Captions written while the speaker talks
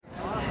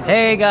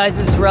Hey guys,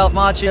 this is Ralph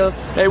Macchio.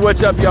 Hey,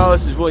 what's up, y'all?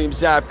 This is William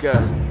Zabka.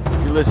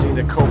 You're listening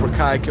to Cobra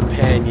Kai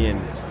Companion,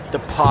 the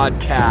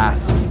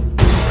podcast.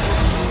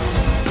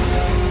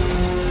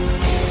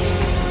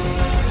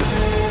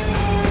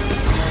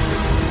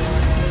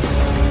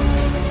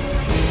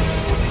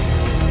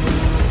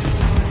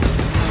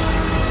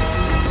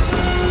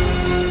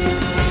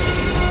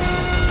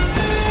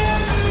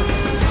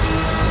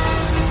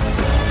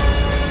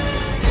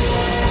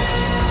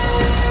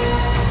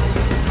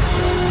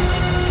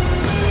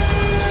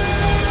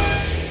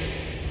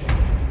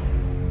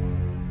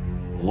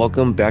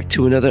 Welcome back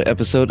to another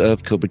episode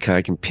of Cobra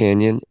Kai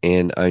Companion,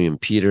 and I am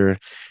Peter.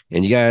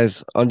 And you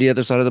guys on the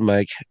other side of the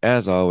mic,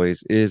 as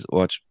always, is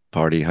Watch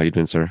Party. How you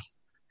doing, sir?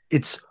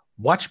 It's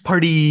Watch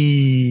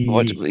Party.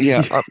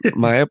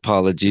 My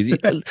apologies.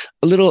 A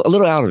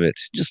little out of it,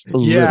 just a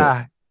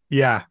little.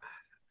 Yeah.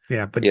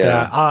 But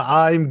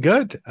I'm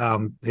good.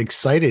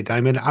 Excited.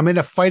 I'm in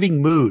a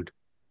fighting mood.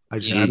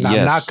 I'm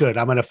not good.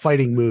 I'm in a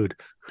fighting mood.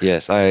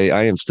 Yes, I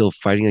am still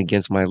fighting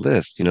against my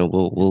list.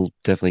 We'll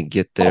definitely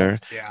get there.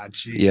 Oh, yeah,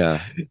 geez.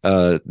 Yeah.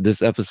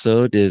 This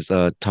episode is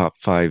top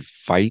 5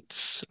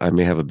 fights. I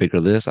may have a bigger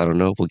list. I don't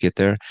know. We'll get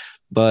there.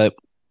 But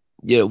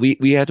yeah,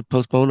 we had to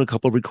postpone a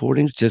couple of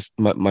recordings. Just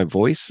my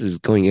voice is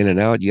going in and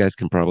out. You guys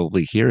can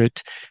probably hear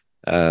it.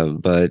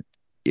 But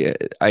yeah,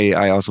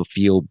 I also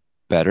feel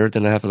better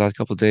than I have the last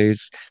couple of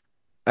days.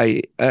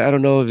 I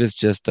don't know if it's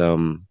just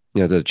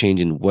the change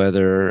in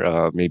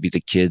weather. Maybe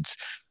the kids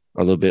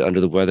are a little bit under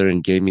the weather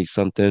and gave me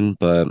something.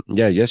 But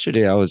yeah,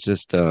 yesterday I was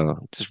just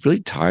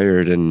really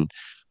tired and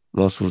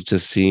muscles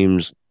just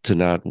seems to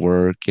not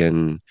work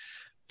and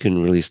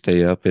couldn't really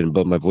stay up.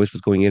 But my voice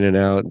was going in and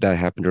out. That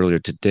happened earlier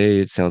today.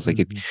 It sounds like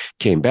it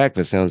came back,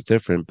 but it sounds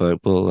different. But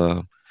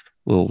we'll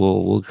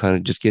kind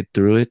of just get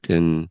through it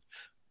and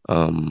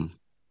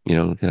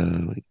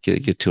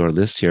get to our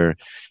list here.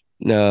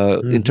 Now,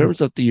 in terms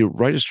of the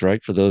writer's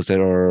strike, for those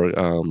that are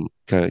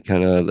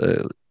kind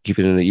of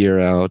keeping an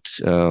ear out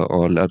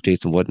on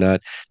updates and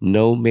whatnot,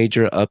 no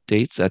major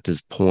updates at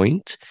this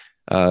point.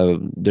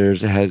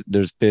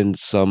 There's been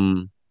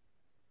some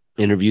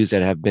interviews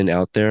that have been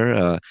out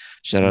there.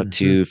 Shout out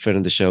to friend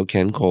of the show,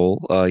 Ken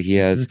Cole. He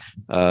has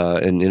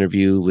an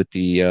interview with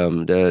the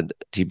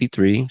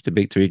TB3, the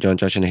big three, John,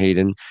 Josh, and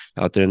Hayden,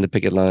 out there in the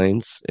picket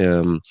lines.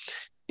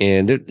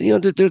 And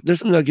there's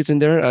some nuggets in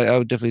there. I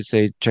would definitely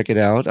say check it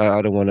out.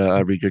 I don't want to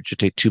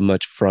regurgitate too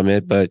much from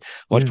it, but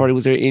Watch Party,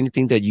 was there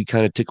anything that you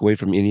kind of took away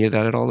from any of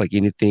that at all? Like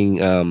anything,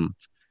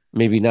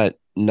 maybe not.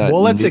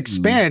 Well, let's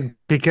expand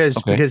because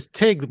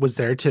Tig was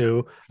there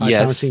too.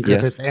 Thomasin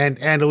Griffith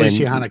and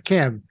Alicia Hannah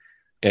Kim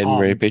and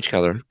Mary Page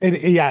Keller.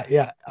 And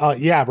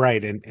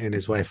right, and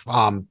his wife.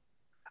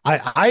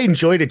 I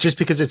enjoyed it just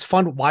because it's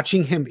fun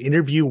watching him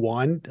interview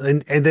one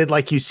and then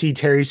like you see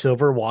Terry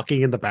Silver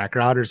walking in the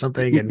background or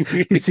something and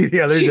you see the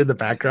others in the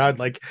background.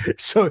 Like,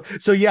 so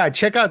yeah,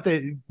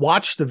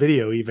 watch the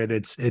video even.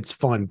 It's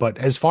fun. But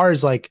as far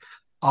as like,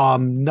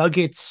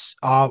 nuggets,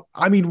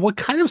 I mean, what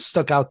kind of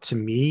stuck out to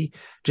me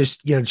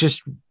just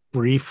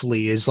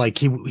briefly is like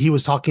he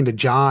was talking to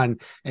John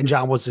and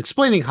John was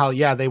explaining how,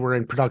 they were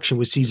in production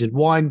with season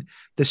 1.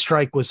 The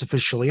strike was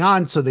officially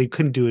on, so they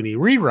couldn't do any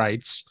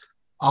rewrites.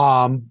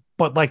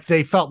 But like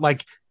they felt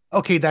like,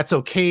 okay, that's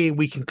okay.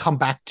 We can come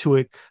back to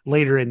it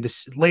later in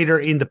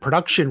the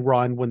production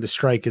run when the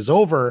strike is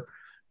over.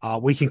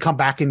 We can come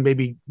back and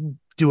maybe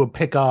do a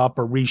pickup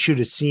or reshoot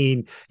a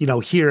scene,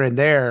 here and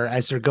there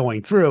as they're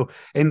going through.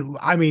 And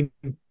I mean,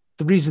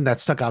 the reason that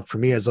stuck out for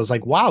me is I was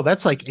like, wow,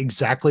 that's like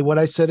exactly what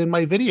I said in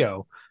my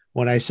video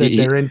when I said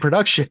they're in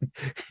production.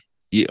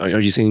 Are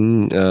you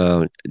seeing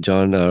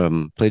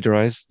John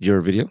plagiarize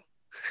your video?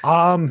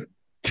 I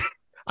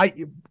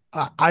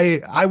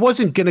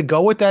wasn't gonna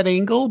go with that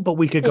angle, but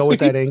we could go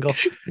with that angle,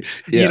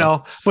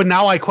 But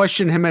now I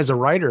question him as a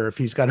writer if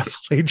he's got to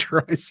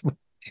plagiarize.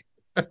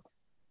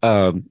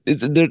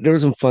 There were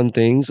some fun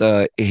things.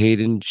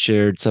 Hayden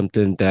shared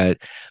something that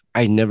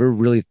I never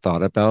really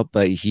thought about,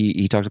 but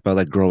he talked about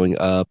like growing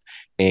up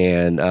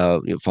and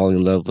falling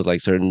in love with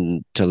like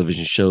certain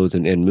television shows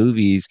and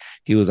movies.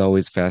 He was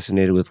always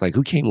fascinated with like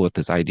who came up with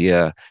this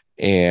idea.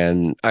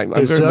 And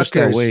I'm very much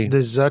that way. The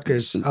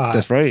Zuckers.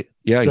 That's right.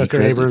 Yeah. Zucker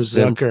Abrams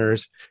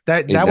Zuckers.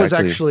 That was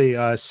actually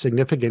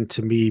significant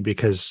to me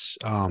because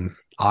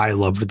I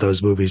loved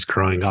those movies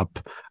growing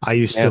up. I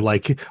used to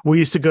we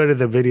used to go to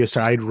the video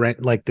store. I'd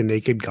rent like The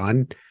Naked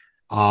Gun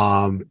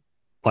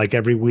like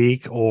every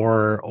week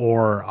or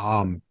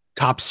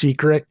Top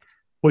Secret,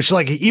 which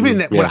like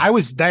even when I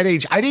was that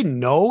age, I didn't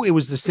know it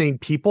was the same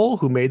people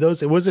who made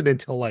those. It wasn't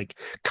until like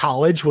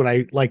college when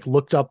I like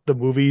looked up the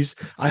movies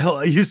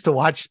I used to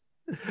watch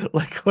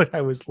like when I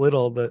was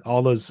little,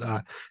 all those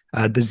the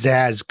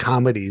Zaz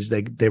comedies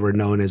they were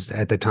known as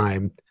at the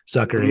time,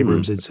 Zucker,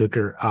 Abrams, and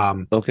Zucker.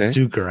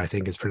 Zucker, I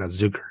think it's pronounced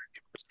Zucker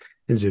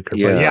and Zucker.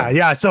 Yeah. But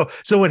yeah. So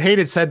when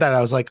Hayden said that, I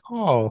was like,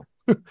 oh.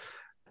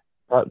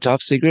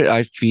 Top Secret,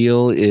 I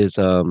feel, is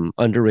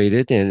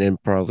underrated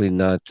and probably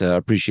not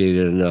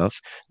appreciated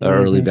enough.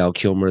 Early Val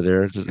Kilmer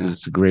there,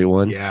 it's a great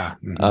one. Yeah.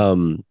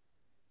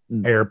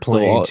 So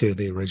Airplane to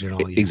the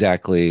original. Yeah.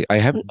 exactly. I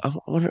haven't. I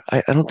wonder.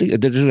 I don't think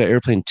there's an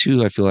Airplane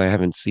 2. I feel I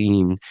haven't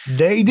seen,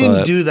 They didn't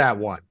but do that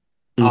one.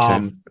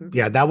 okay.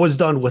 Yeah, that was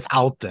done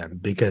without them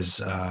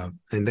because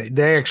and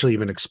they actually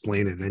even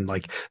explain it in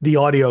like the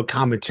audio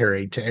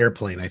commentary to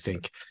Airplane, I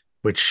think,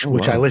 which Oh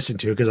which I wow. listened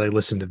to because I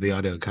listened to the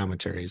audio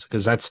commentaries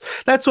because that's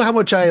how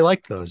much I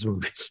like those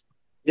movies.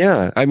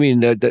 Yeah, I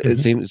mean,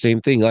 Mhm, same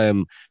thing. I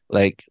am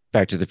like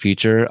Back to the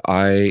Future.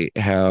 I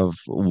have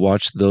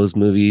watched those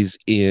movies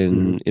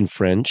mhm. in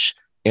French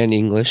and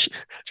English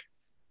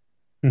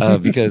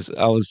because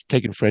I was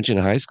taking French in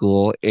high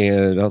school,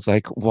 and I was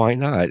like, why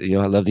not?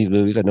 I love these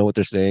movies. I know what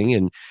they're saying,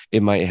 and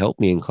it might help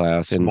me in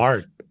class. And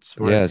Smart,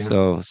 smart, yeah,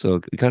 yeah. so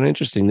kind of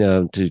interesting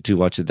to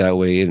watch it that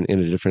way in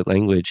a different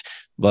language.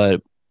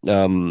 But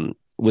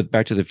with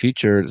Back to the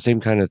Future,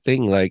 same kind of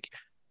thing. Like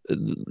uh,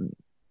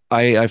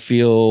 I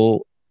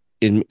feel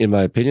in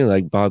my opinion,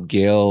 like Bob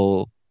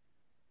Gale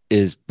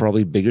is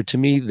probably bigger to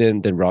me than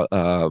Bob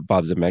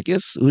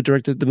Zemeckis, who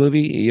directed the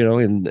movie.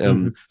 And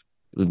Mhm,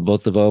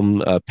 both of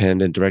them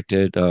penned and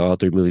directed all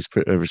three movies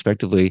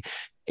respectively.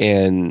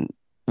 And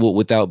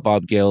without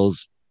Bob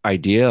Gale's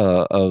idea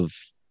of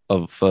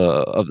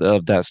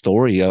that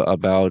story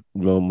about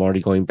Marty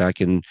going back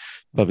and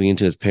bumping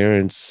into his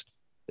parents,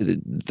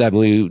 that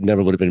movie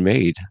never would have been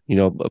made.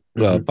 mhm,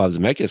 Bob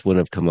Zemeckis wouldn't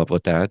have come up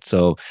with that.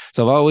 So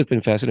I've always been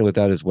fascinated with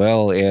that as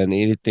well. And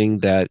anything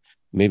that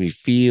made me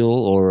feel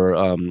or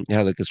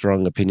have like a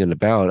strong opinion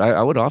about,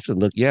 I would often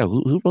look, yeah,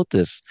 who wrote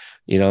this?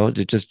 To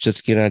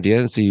just get an idea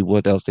and see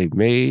what else they've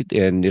made.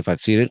 And if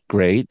I've seen it,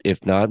 great.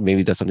 If not,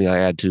 maybe that's something I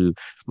add to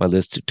my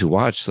list to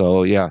watch.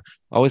 So yeah,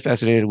 always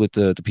fascinated with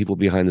the people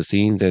behind the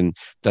scenes, and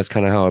that's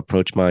kind of how I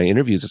approach my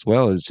interviews as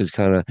well. Is just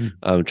kind of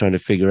mhm, trying to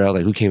figure out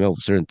like who came up with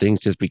certain things,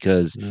 just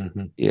because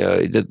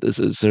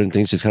mhm. certain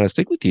things just kind of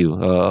stick with you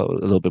a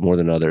little bit more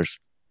than others.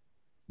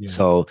 Yeah.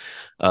 So,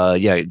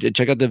 yeah,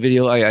 check out the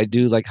video. I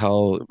do like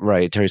how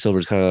right Terry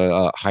Silver's kind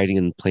of hiding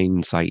in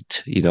plain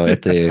sight,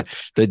 at the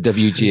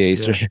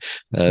WGA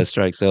Yeah.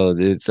 strike. So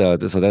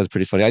that's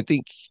pretty funny. I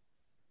think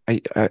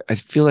I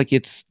feel like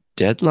it's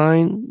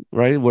Deadline,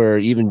 right? Where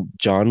even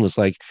John was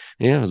like,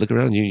 "Yeah, look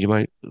around. You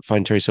might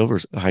find Terry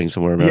Silver's hiding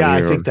somewhere around Yeah, I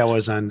here." Or think that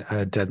was on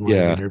a Deadline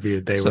yeah, interview.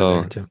 They were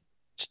there so too.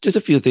 just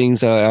a few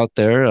things out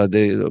there. A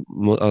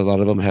lot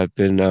of them have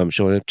been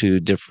showing up to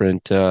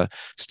different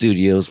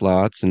studios,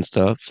 lots and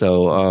stuff.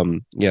 So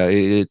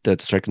yeah,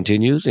 that strike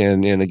continues,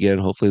 and again,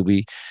 hopefully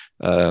we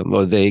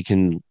or they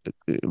can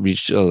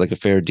reach like a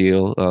fair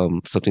deal,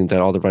 something that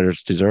all the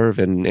writers deserve,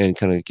 and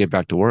kind of get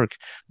back to work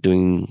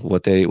doing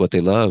what they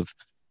love.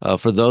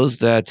 For those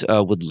that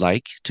would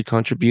like to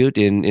contribute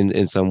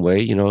in some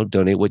way,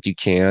 donate what you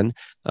can.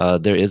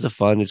 There is a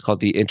fund. It's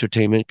called the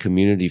Entertainment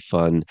Community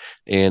Fund,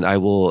 and I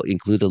will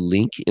include a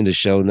link in the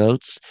show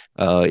notes.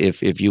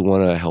 If you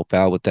want to help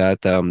out with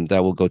that,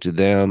 that will go to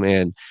them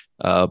and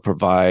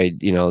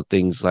provide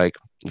things like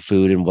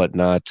food and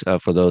whatnot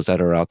for those that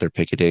are out there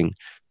picketing.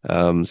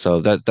 So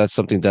that's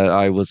something that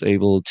I was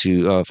able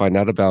to find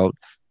out about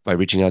by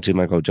reaching out to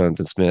Michael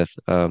Jonathan Smith.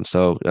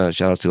 So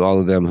shout out to all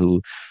of them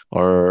who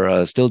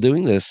are still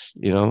doing this.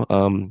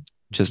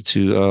 Just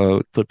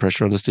to put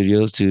pressure on the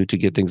studios to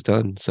get things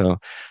done. So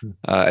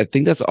I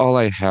think that's all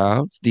I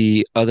have.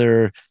 The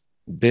other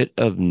bit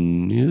of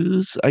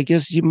news, I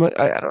guess you might,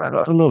 I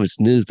don't know if it's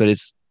news, but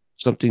it's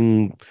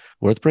something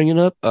worth bringing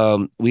up.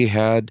 We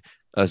had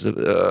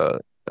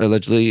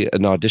allegedly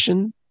an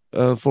audition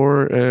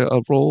for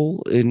a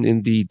role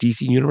in the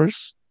DC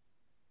universe.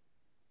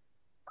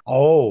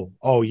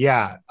 Oh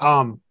yeah.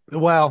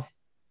 Well,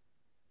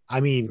 I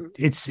mean,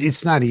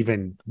 it's not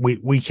even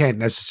we can't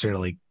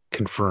necessarily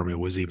confirm it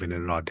was even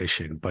an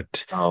audition,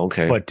 but Oh,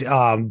 okay.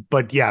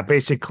 but yeah,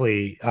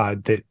 basically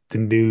the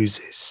news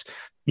is,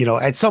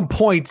 at some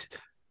point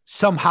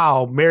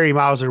somehow Mary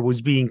Mauser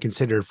was being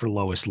considered for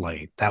Lois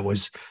Lane. That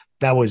was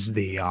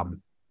the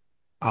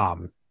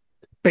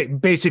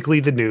basically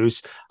the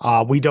news.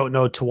 We don't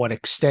know to what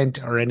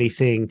extent or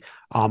anything.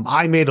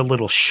 I made a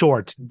little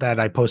short that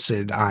I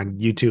posted on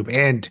YouTube,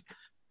 and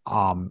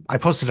I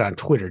posted it on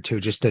Twitter too,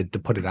 just to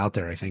put it out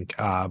there, I think.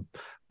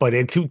 But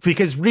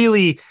because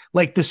really,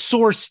 like, the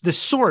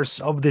source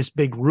of this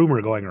big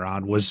rumor going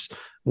around was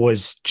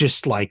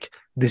just like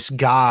this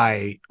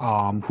guy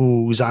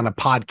who's on a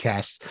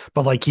podcast,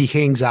 but like he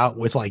hangs out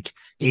with like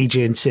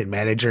agents and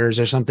managers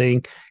or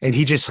something, and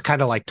he just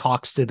kind of like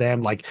talks to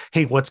them like,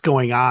 hey, what's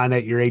going on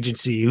at your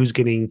agency, who's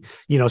getting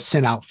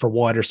sent out for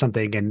what or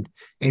something.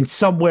 And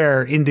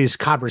somewhere in this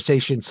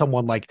conversation,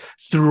 someone like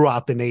threw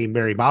out the name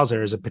Mary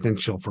Mauser as a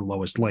potential for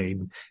Lois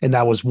Lane, and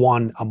that was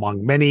one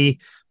among many.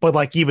 But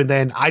like, even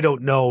then, I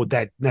don't know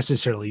that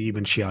necessarily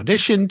even she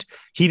auditioned.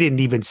 He didn't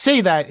even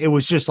say that. It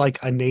was just like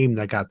a name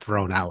that got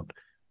thrown out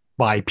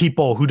by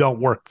people who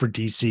don't work for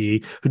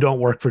DC, who don't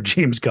work for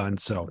James Gunn.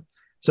 So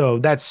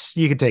that's,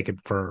 you can take it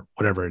for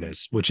whatever it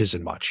is, which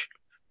isn't much.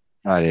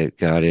 Got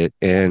it.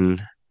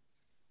 And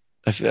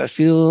I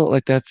feel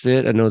like that's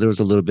it. I know there was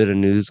a little bit of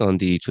news on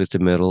the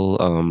Twisted Metal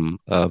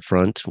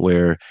front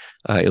where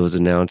it was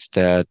announced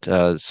that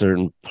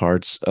certain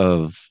parts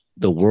of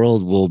the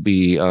world will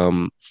be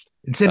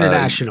It's uh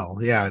international.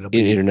 Yeah, it'll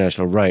be.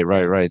 international. Right,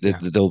 right, Yeah, right. yeah.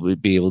 They'll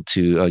be able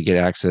to get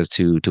access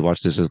to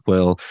watch this as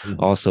well. Mhm.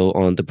 Also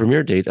on the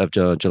premiere date of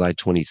July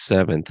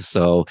 27th.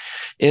 So,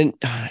 and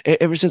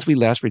ever since we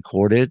last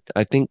recorded,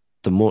 I think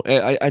the more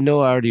I know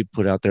I already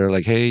put out there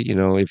like, hey,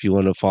 if you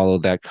want to follow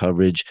that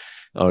coverage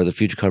or the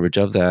future coverage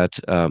of that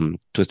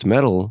Twisted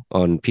Metal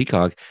on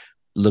Peacock,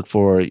 look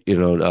for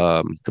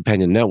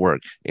Companion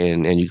Network,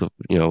 and you could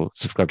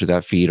subscribe to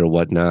that feed or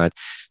whatnot.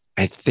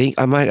 I think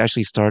I might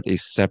actually start a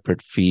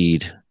separate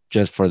feed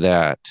just for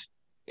that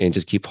and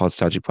just keep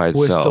Nostalgic by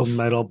Twisted itself.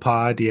 Metal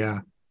Pod. Yeah,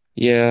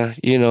 Yeah,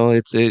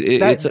 it's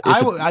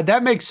that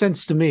that makes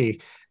sense to me.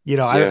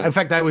 yeah, In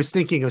fact, I was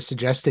thinking of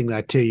suggesting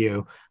that to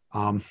you,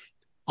 um,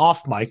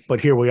 off mic,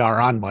 but here we are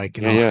on mic,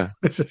 yeah,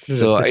 yeah.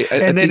 So I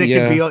and then think, it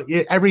could yeah,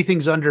 be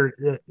everything's under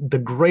the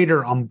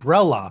greater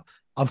umbrella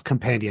of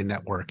Companion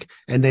Network,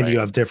 and then you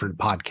right. have different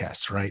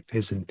podcasts, right?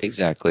 Isn't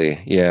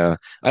Exactly. Yeah.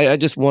 I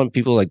just want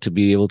people like to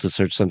be able to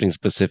search something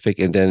specific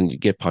and then you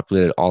get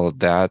populated all of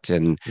that.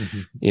 And,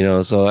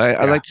 Mhm. so I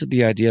Yeah. liked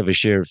the idea of a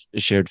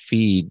shared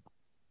feed,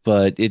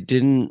 but it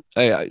didn't,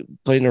 I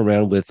playing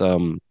around with,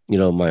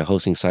 my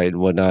hosting site and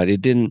whatnot,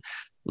 it didn't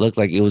look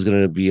like it was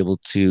going to be able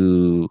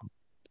to,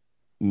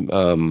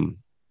 um,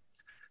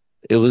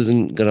 it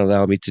wasn't going to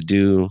allow me to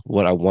do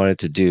what I wanted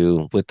to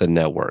do with the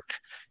network.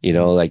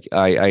 Like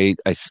I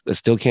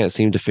still can't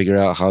seem to figure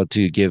out how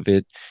to give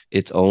it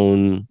its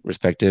own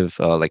respective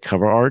like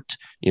cover art.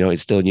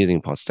 It's still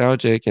using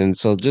nostalgic, and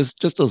so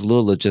just those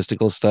little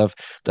logistical stuff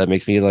that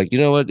makes me like, you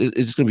know what, it's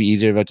just gonna be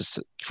easier if I just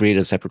create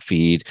a separate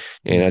feed,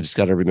 and I Mhm. just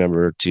got to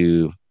remember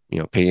to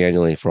pay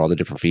annually for all the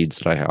different feeds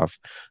that I have.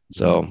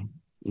 So. Mhm.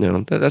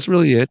 That's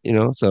really it.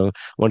 So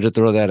wanted to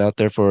throw that out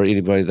there for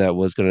anybody that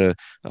was gonna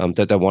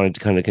that wanted to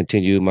kind of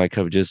continue my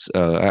coverages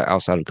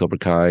outside of Cobra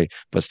Kai,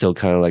 but still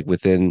kind of like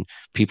within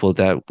people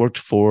that worked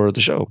for the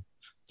show.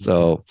 Mhm.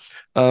 So,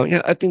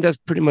 yeah, I think that's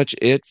pretty much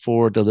it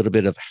for the little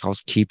bit of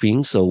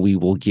housekeeping. So we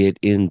will get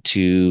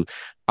into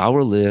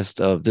our list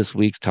of this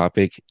week's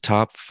topic,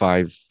 top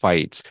 5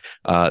 fights.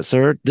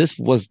 Sir,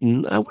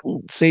 I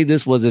wouldn't say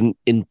this was an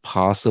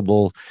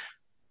impossible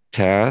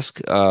task,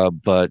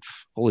 but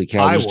holy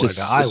cow, I there's would, just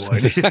I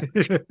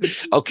would.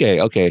 okay,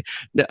 okay.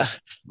 Now,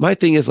 my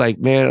thing is like,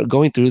 man,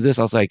 going through this,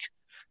 I was like,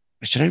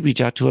 should I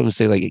reach out to him and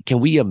say, like, can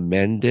we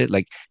amend it?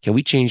 Like, can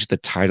we change the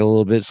title a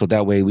little bit so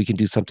that way we can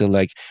do something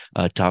like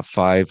top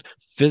 5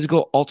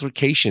 physical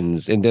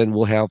altercations, and then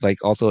we'll have like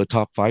also a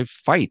top 5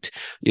 fight,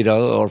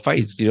 or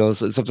fights, so,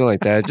 something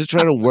like that. Just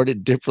trying to word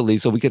it differently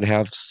so we can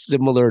have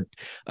similar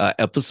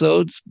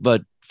episodes,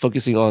 but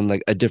focusing on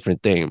like a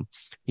different thing.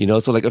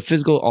 So like a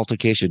physical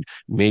altercation,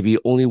 maybe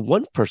only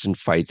one person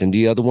fights and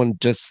the other one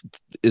just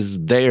is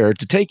there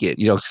to take it,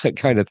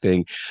 kind of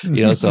thing.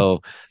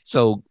 So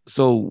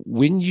so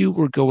when you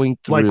were going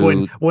Like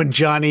when through,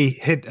 Johnny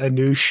hit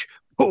Anoush,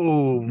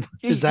 boom.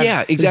 yeah, Is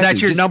that exactly.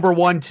 your Just number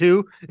one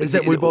too? Is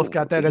that we both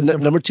got that as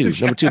number? number two,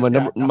 my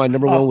Yeah.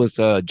 number one Oh, was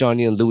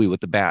Johnny and Louie with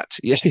the bat.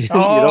 Yeah,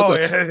 oh, so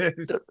yeah.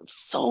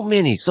 so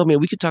many.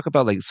 We could talk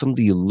about like some of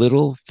the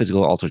little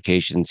physical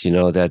altercations,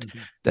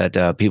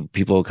 that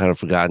people kind of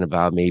forgotten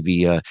about.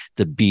 Maybe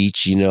the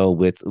beach,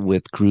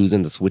 with Cruz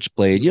and the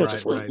switchblade, Right,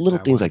 just right. little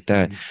That things one. like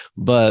that.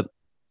 But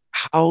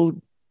how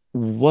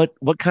what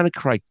kind of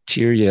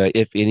criteria,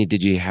 if any,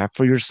 did you have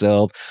for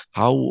yourself?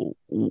 What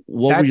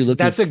were you looking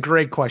That's a for?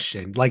 great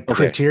question. Like Okay,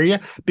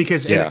 criteria,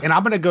 because yeah, and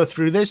I'm gonna go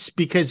through this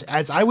because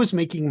as I was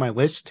making my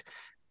list,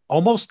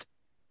 almost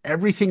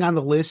everything on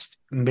the list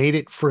made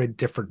it for a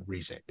different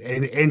reason.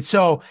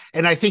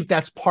 And I think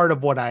that's part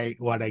of what I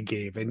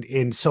gave.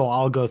 And so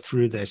I'll go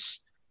through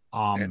this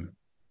okay, um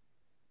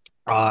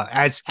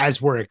as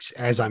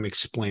I'm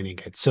explaining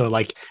it. So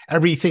like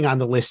everything on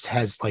the list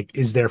has like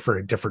is there for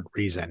a different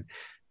reason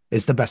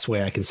is the best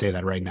way I can say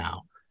that right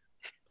now.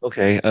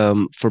 okay.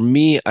 For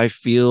me, I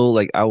feel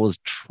like I was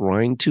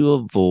trying to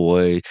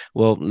avoid.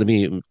 Well, let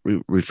me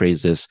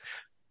rephrase this.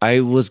 I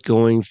was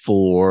going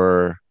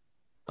for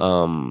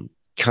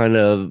kind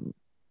of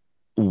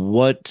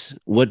what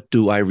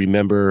do I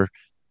remember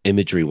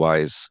imagery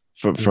wise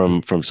from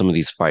Mm-hmm. some of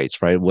these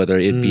fights, right? Whether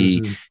it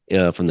be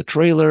Mm-hmm. from the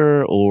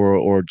trailer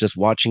or just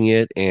watching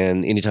it,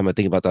 and anytime I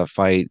think about that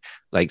fight,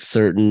 like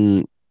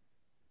certain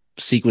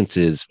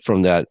sequences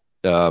from that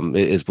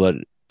is what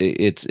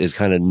it's is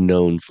kind of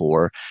known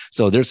for.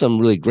 So there's some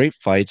really great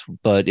fights,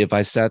 but if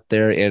I sat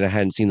there and I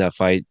hadn't seen that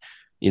fight,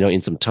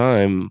 in some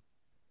time,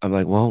 I'm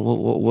like, well,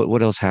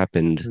 what else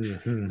happened?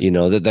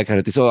 Mm-hmm. That kind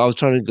of thing. So I was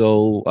trying to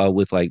go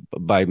with like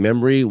by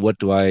memory. What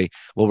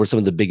were some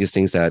of the biggest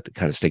things that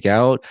kind of stick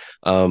out?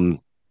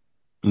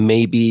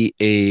 Maybe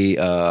a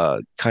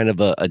kind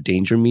of a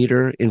danger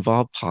meter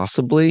involved,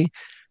 possibly.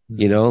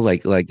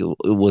 Like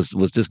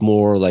was this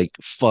more like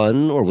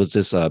fun, or was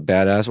this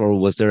badass, or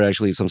was there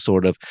actually some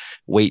sort of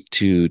weight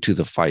to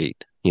the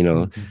fight?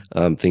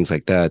 Mm-hmm. Things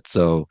like that.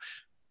 So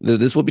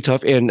this will be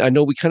tough, and I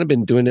know we kind of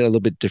been doing it a little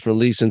bit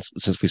differently since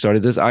we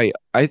started this. I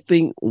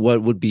think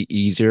what would be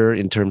easier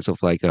in terms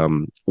of like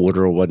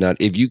order or whatnot.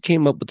 If you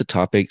came up with the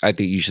topic, I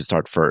think you should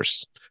start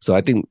first. So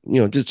I think,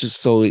 just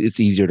so it's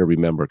easier to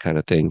remember kind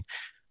of thing.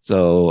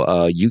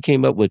 So you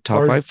came up with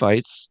top Or five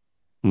fights.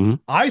 Mhm.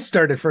 I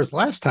started first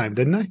last time,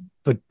 didn't I?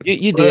 But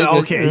You did, but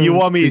okay, you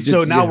want me?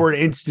 So now yeah. we're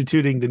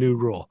instituting the new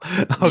rule.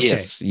 Okay.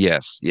 Yes,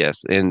 yes,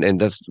 yes, and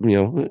that's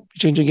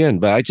change again.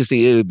 But I just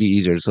think it would be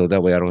easier, so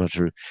that way I don't have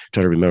to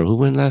try to remember who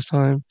went last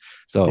time.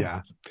 So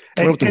Yeah.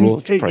 I wrote the rule.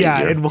 It's probably Yeah,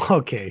 easier. and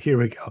okay, here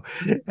we go.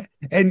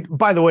 And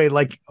by the way,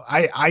 like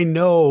I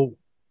know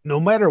no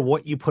matter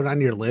what you put on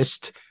your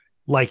list,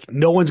 like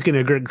no one's going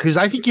to agree because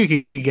I think you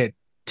could get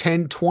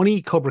 10,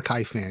 20 Cobra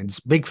Kai fans,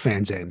 big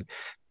fans in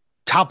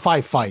top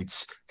 5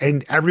 fights,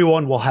 and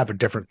everyone will have a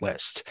different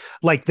list.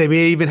 Like they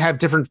may even have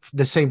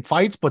the same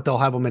fights, but they'll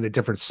have them in a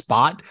different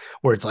spot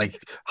where it's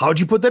like, how'd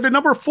you put that at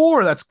number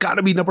 4? That's got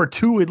to be number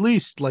 2 at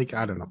least. Like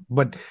I don't know,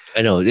 but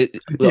I know it,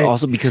 yeah,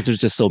 also because there's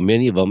just so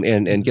many of them,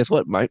 and guess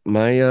what? My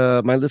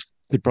list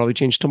could probably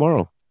change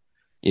tomorrow.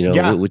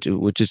 yeah. Which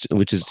is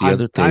the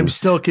other I'm thing.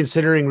 still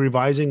considering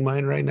revising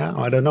mine right now.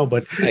 I don't know,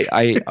 but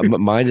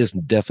Mine is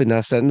definitely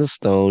not set in the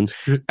stone.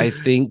 I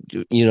think,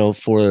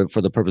 for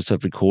the purpose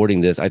of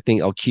recording this, I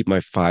think I'll keep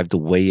my five the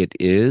way it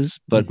is,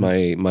 but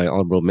Mhm. my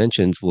honorable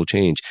mentions will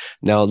change.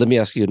 Now, let me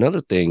ask you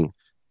another thing.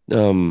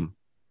 Um,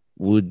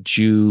 would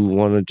you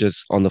want to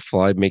just on the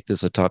fly make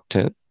this a top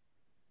 10?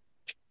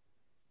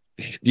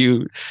 Do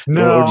you or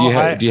No, do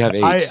you have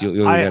eight? You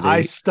only got I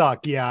eight?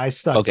 stuck. Yeah, I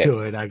stuck Okay. to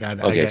it. I Okay,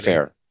 got eight.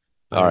 fair.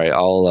 All I right.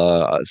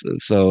 I'll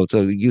so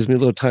it gives me a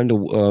little time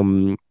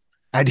to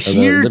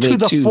adhere to eliminate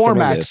the two from my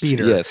format, list.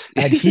 Peter. Yes.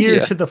 Adhere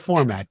Yeah. to the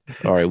format.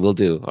 All right, we'll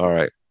do. All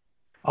right.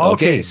 Okay,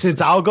 Okay.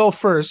 since I'll go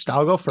first,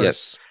 I'll go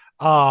first.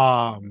 Yes.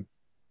 Um,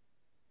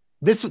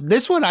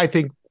 this one I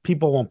think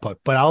people won't put,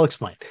 but I'll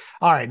explain.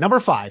 All right, number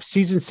 5,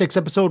 season 6,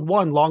 episode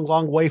 1, long,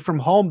 long way from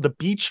home, the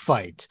beach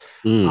fight.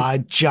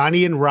 Mm,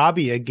 Johnny and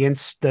Robbie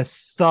against the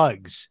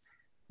thugs.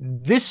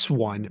 This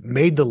one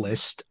made the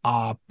list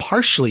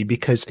partially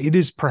because it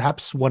is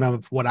perhaps one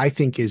of what I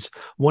think is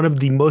one of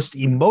the most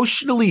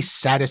emotionally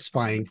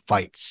satisfying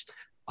fights.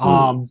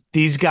 mm.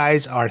 These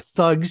guys are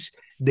thugs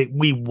that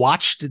we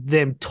watched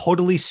them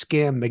totally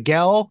scam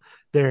Miguel.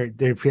 They're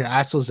pure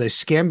assholes. They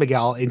scam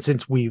Miguel, and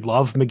since we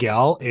love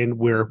Miguel and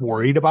we're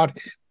worried about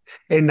him,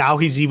 and now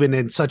he's even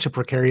in such a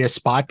precarious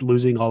spot,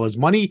 losing all his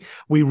money,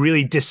 we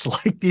really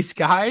dislike these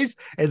guys,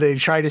 and they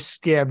try to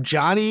scam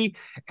Johnny,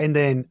 and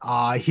then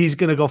he's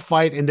gonna go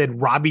fight, and then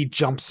Robbie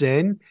jumps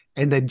in,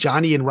 and then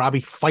Johnny and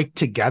Robbie fight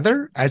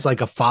together as like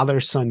a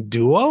father-son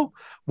duo,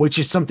 which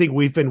is something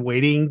we've been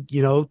waiting.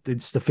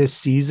 It's the 5th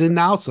season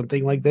now,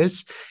 something like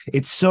this.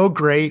 It's so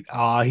great.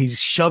 He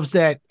shoves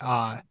that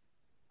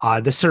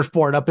the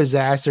surfboard up his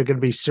ass. They're going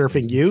to be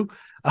surfing you.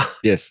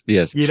 Yes,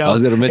 yes. You I know,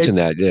 was going to mention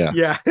it's that.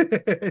 Yeah.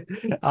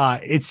 yeah.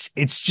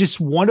 It's just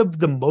one of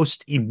the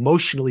most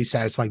emotionally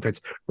satisfying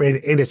bits,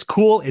 and it's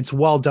cool. It's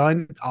well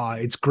done.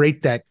 It's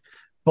great that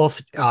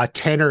both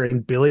Tanner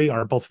and Billy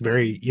are both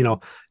very,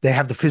 they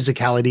have the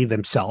physicality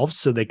themselves,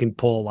 so they can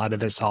pull a lot of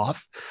this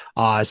off.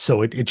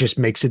 So it just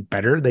makes it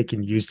better. They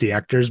can use the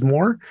actors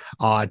more.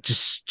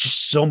 Just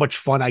so much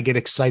fun. I get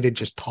excited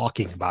just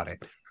talking about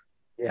it.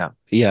 Yeah.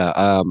 Yeah.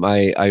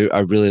 I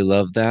really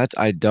love that.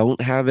 I don't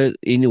have it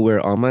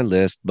anywhere on my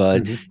list,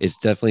 but Mhm. it's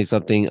definitely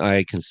something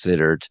I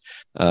considered.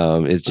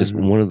 It's just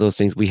Mhm. one of those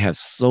things we have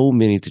so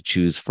many to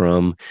choose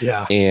from.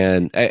 Yeah.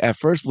 And at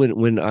first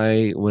when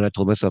I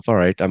told myself, all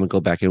right, I'm gonna go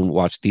back and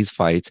watch these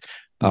fights,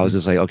 I was Mhm.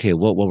 just like, okay,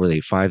 what were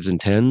they? Fives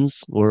and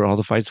tens where all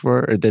the fights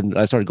were? And then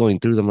I started going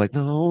through them like,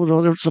 no,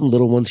 there's some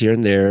little ones here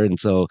and there. And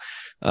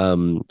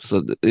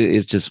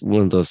it's just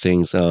one of those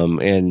things.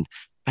 And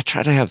I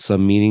try to have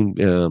some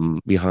meaning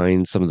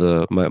behind some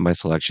of my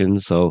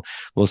selections, so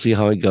we'll see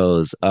how it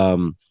goes.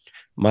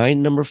 My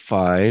number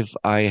five,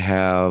 I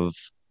have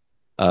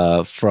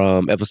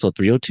from episode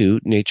 302,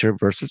 Nature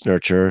versus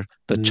Nurture,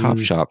 the chop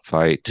Mhm. shop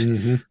fight.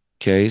 Mhm.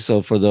 Okay,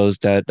 so for those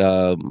that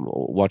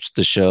watched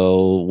the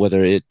show,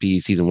 whether it be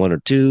season 1 or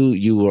 2,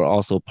 you were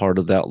also part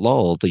of that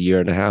lull, the year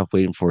and a half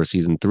waiting for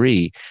season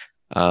 3.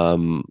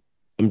 Um,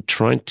 I'm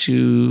trying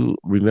to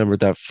remember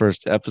that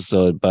first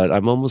episode, but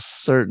I'm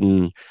almost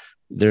certain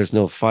there's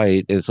no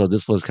fight, and so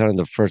this was kind of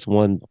the first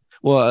one.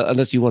 Well,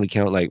 unless you want to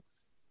count like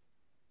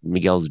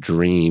Miguel's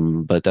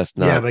dream, but that's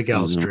Yeah, not,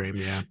 Miguel's dream.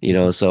 Yeah.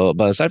 Mhm. so,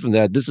 but aside from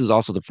that, this is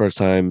also the first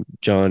time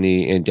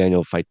Johnny and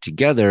Daniel fight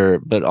together,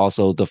 but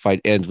also the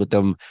fight ends with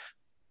them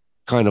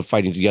kind of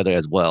fighting together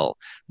as well.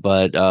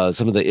 But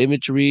some of the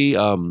imagery,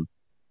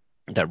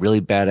 that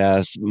really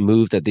badass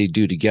move that they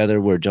do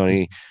together where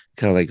Johnny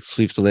kind of like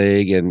sweeps the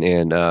leg and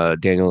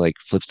Daniel like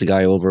flips the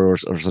guy over or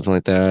something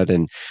like that.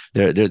 And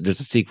there's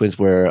a sequence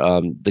where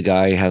the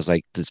guy has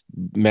like this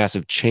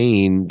massive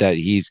chain that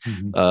he's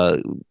Mhm. uh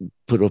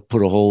put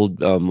a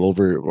hold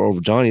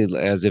over Johnny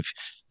as if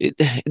it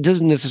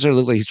doesn't necessarily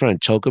look like he's trying to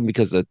choke him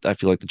because I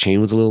feel like the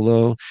chain was a little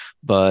low,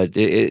 but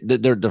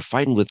they're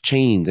fighting with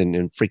chains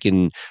and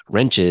freaking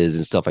wrenches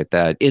and stuff like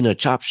that in a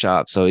chop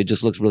shop. So it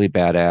just looks really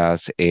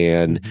badass.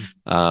 And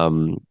Mhm.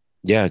 um,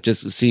 yeah,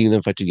 just seeing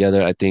them fight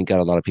together, I think got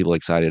a lot of people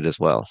excited as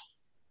well.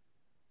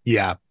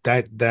 Yeah,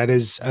 that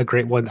is a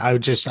great one. I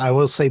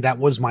will say that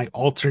was my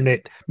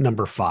alternate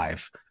number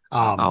five.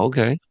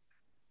 Okay,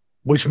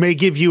 Which may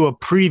give you a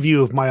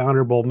preview of my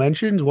honorable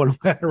mentions, one of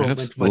my honorable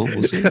perhaps mentions,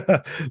 we'll see.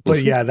 We'll but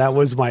see. yeah, that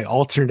was my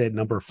alternate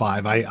number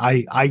five.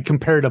 I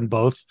compared them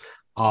both.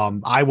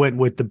 I went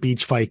with the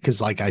beach fight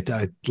because I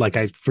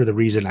for the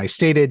reason I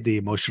stated, the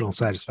emotional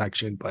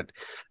satisfaction,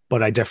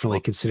 but I definitely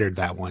considered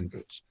that one.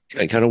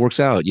 It kind of works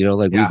out,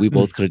 like we Yeah, we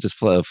both could have just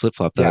flip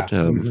flopped yeah.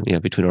 that, yeah,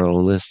 between our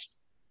own lists.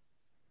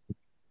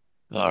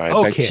 All right,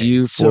 back to Okay,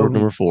 you for so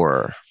number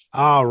four.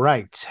 all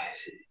right.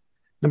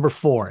 Number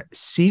four,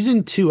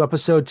 season two,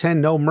 episode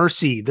 10, No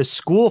Mercy, the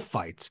school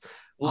fights.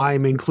 Ooh.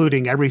 I'm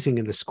including everything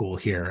in the school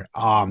here.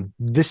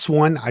 This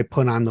one I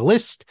put on the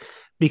list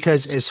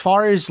because as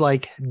far as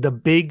like the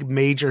big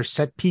major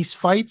set piece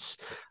fights,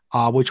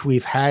 which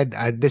we've had,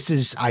 this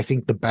is, I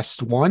think, the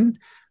best one.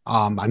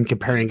 I'm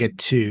comparing it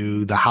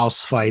to the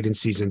house fight in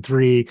season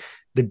three,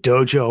 the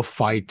dojo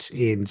fight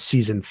in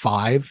season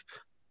five.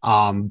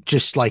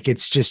 Just like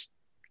it's just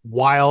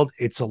wild.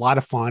 It's a lot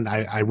of fun.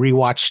 I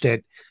rewatched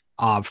it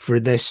for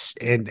this.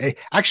 And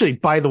actually,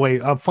 by the way,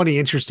 a funny,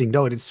 interesting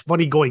note. It's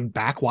funny going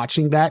back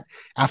watching that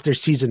after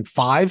season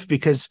five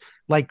because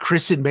like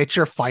Chris and Mitch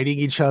are fighting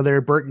each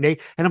other, Bert and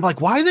Nate, and I'm like,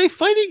 why are they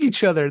fighting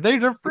each other?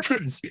 They're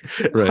friends.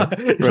 Right,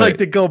 Like right.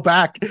 to go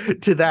back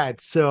to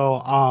that.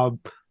 So,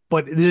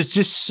 but there's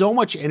just so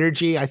much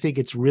energy. I think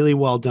it's really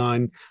well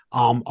done.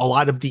 A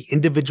lot of the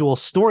individual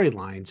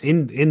storylines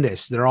in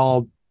this, they're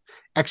all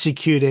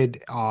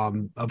executed.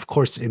 Of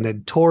course, in the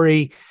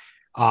Tori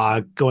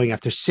going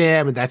after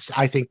Sam, and that's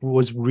I think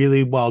was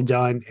really well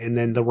done. And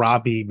then the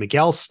Robbie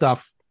Miguel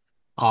stuff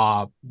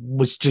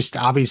was just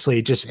obviously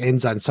it just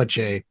ends on such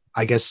a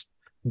I guess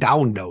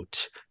down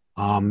note.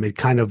 It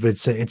kind of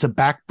it's a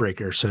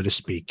backbreaker, so to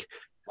speak.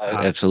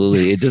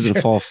 Absolutely. It doesn't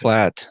fall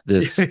flat,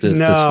 this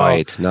No,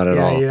 fight, not at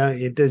yeah, all.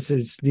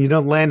 you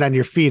don't land on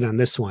your feet on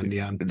this one,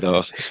 yeah.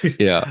 No.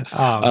 Yeah.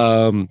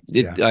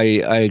 Yeah.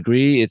 I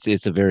agree.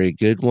 It's a very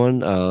good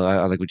one.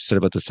 I like what you said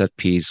about the set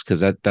piece because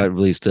that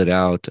really stood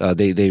out.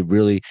 They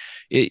really,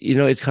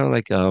 it's kind of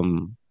like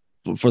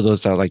for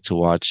those that like to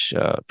watch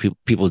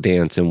people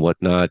dance and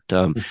whatnot.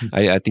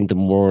 I think the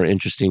more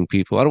interesting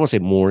people, I don't want to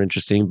say more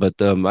interesting, but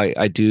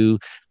I do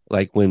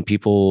like when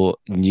people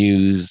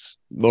use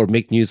or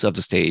make use of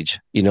the stage,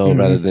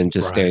 rather than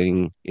just Right.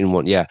 staying in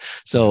one. Yeah. Yeah.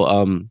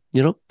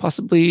 So,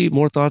 possibly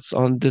more thoughts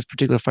on this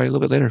particular fight a little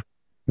bit later.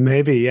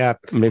 Maybe, yeah.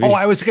 Oh, Maybe.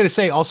 I was gonna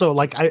say also,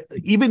 like I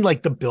even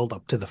like the build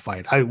up to the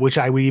fight, which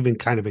I would even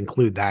kind of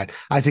include that.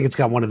 I think it's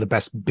got one of the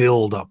best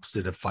build ups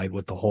to the fight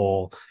with the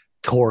whole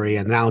Tory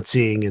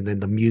announcing and then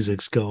the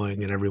music's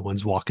going and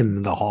everyone's walking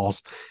in the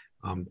halls.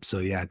 So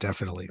yeah,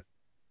 definitely.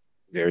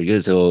 Very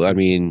good. So, I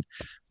mean,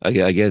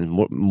 again,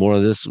 more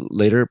of this later,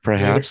 Later.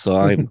 perhaps. So,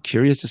 I'm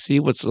curious to see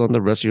what's on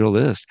the rest of your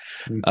list.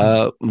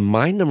 Mhm.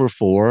 My number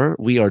four,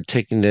 we are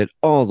taking it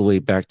all the way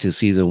back to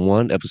season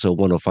one, episode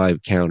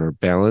 105,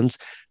 Counterbalance.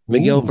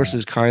 Miguel Ooh.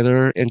 versus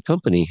Kyler and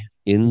company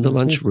in the Mhm.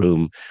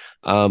 lunchroom.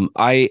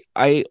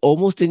 I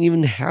almost didn't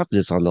even have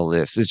this on the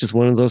list. It's just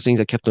one of those things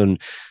I kept on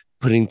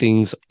putting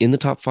things in the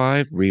top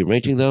five,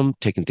 rearranging them,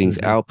 taking things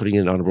Mhm. out, putting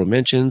in honorable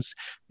mentions.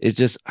 It's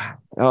just I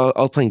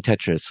was playing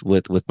Tetris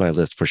with my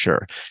list for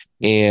sure.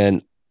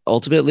 And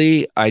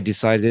ultimately, I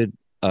decided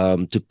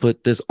to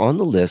put this on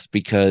the list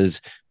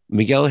because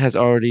Miguel has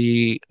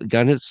already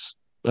gotten his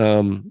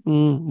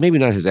maybe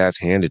not his ass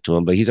handed to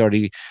him, but he's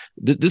already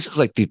this is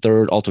like the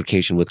third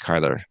altercation with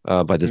Kyler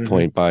by this Mhm.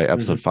 point by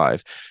episode Mhm.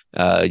 five.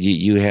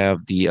 You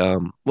have the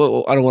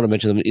well, I don't want to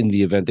mention them in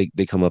the event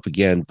they come up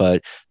again,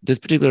 but this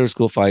particular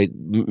school fight,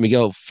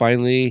 Miguel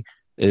finally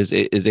is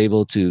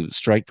able to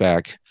strike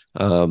back.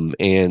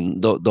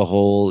 And the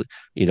whole,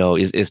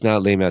 it's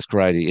not lame ass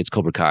karate, it's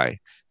Cobra Kai.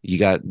 You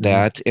got Mhm.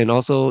 that, and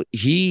also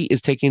he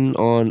is taking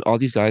on all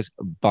these guys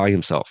by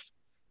himself.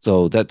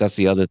 So that's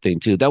the other thing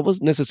too. That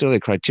wasn't necessarily a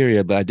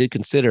criteria, but I did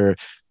consider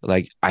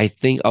like I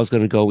think I was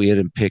going to go in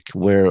and pick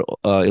where it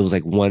was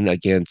like one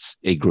against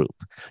a group,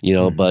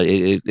 Mhm. but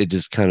it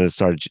just kind of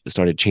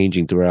started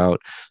changing throughout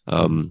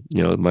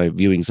my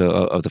viewings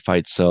of the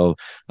fight. So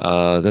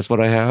that's what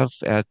I have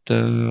at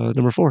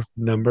number four.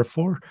 Number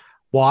four.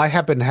 Well, I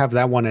happen to have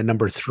that one at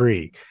number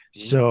three.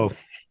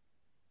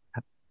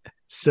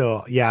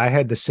 So yeah, I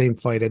had the same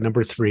fight at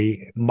number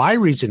three. My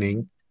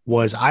reasoning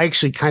was I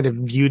actually kind of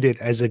viewed it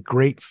as a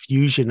great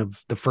fusion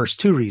of the first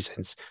two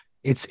reasons.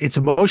 It's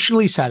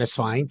emotionally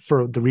satisfying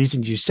for the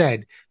reasons you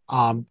said.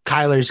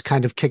 Kyler's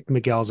kind of kicked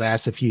Miguel's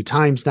ass a few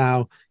times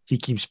now. He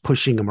keeps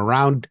pushing him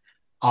around.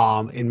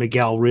 And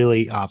Miguel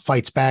really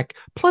fights back.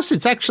 Plus,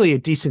 it's actually a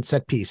decent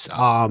set piece.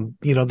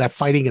 That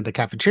fighting in the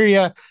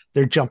cafeteria,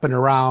 they're jumping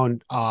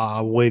around.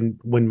 When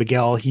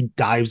Miguel he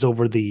dives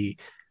over the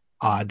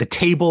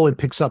table and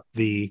picks up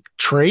the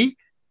tray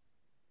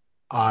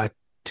uh,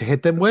 to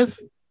hit them with.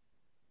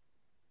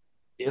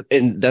 Yep.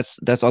 And that's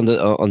on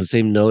the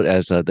same note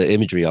as the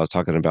imagery I was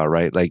talking about,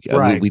 right? Like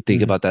Right. we think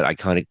Mhm. about that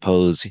iconic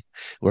pose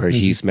where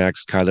he Mhm.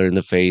 smacks Kyler in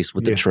the face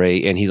with the Yeah.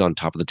 tray, and he's on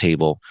top of the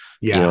table,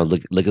 Yeah.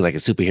 looking like a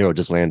superhero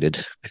just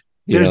landed.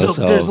 you know.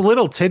 There's a So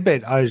little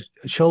tidbit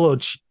Cholo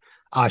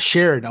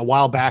shared a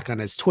while back on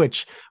his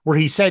Twitch where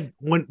he said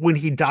when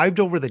he dived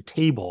over the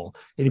table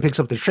and he picks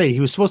up the tray, he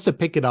was supposed to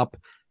pick it up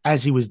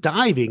as he was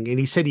diving, and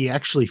he said he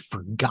actually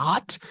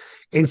forgot.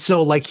 And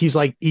so like he's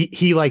like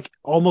he like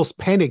almost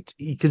panicked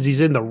because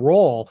he's in the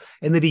roll,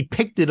 and then he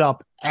picked it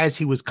up as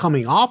he was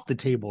coming off the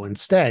table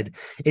instead.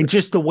 And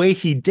just the way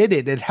he did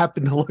it, it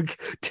happened to look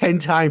 10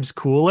 times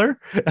cooler.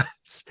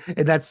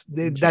 And that's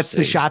the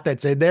interesting. shot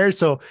that's in there.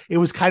 So it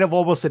was kind of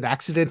almost an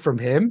accident from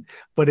him,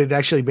 but it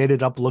actually made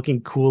it up looking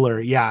cooler.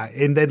 Yeah.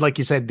 And then, like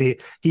you said,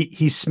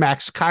 he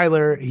smacks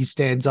Kyler, he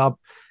stands up,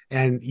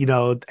 and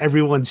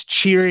everyone's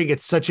cheering.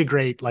 It's such a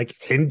great like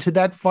end to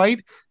that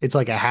fight. It's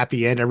like a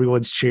happy end.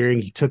 Everyone's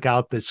cheering. He took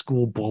out the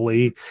school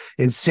bully,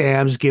 and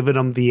Sam's giving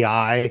him the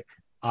eye.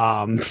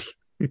 Um,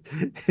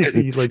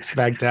 he looks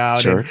back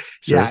down, and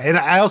Sure. and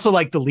I also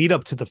like the lead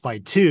up to the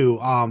fight too.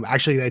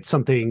 Actually, that's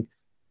something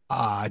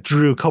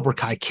Drew Cobra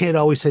Kai Kid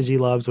always says he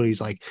loves, when he's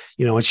like,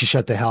 when she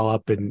shut the hell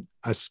up and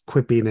us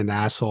quit being an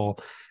asshole.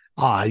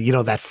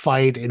 That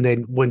fight, and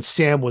then when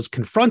Sam was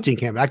confronting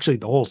him, actually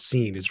the whole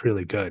scene is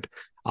really good.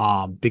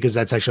 Because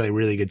that's actually a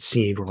really good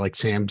scene where like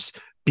Sam's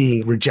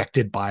being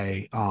rejected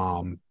by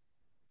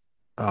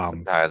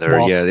Tyler,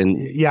 yeah, and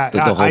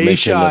the whole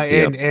mention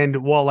Aisha of the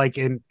and well, like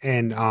and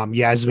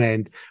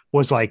Yasmin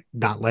was like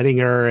not letting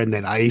her, and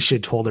then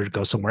Aisha told her to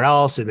go somewhere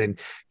else, and then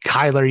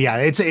Kyler,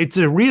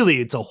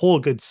 it's a whole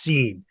good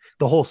scene,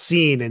 the whole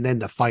scene, and then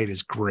the fight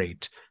is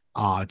great.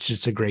 It's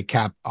just a great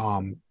cap.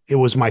 It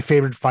was my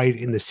favorite fight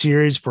in the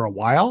series for a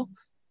while.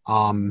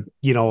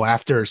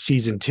 After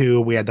season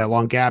 2, we had that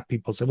long gap.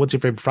 People said, "What's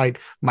your favorite fight?"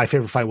 My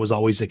favorite fight was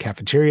always the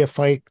cafeteria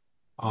fight.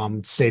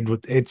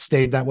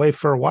 Stayed that way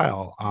for a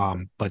while.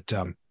 But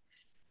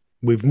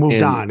we've moved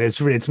and on.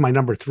 It's my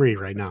number 3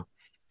 right now.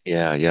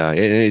 yeah,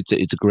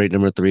 it's a great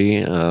number 3.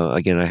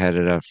 Again, I had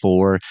it at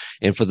 4.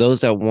 And for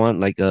those that want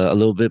like a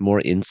little bit more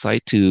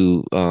insight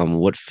to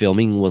what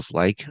filming was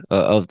like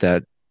of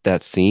that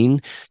scene,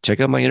 check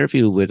out my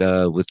interview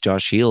with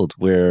Josh Shield,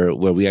 where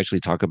we actually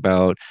talk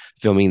about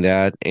filming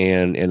that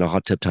and a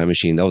hot tub time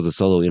machine. That was a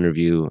solo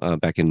interview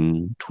back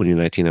in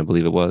 2019, I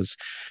believe it was.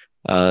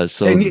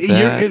 So And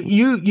that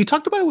you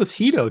talked about it with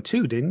Hito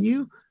too, didn't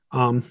you?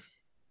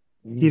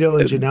 Hito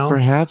and Janelle.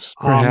 perhaps,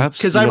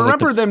 Because I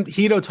remember them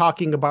Hito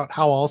talking about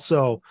how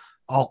also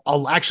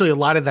actually a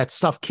lot of that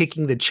stuff,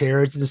 kicking the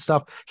chairs and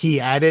stuff, he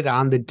added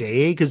on the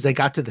day because they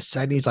got to the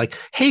set and he's like,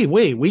 "Hey,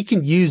 wait, we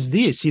can use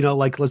this,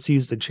 like let's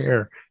use the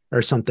chair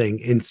or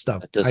something and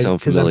stuff." does sound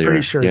Because I'm pretty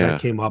familiar. sure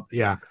that came up.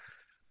 Yeah.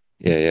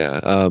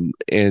 Yeah.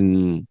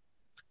 And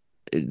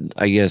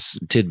I guess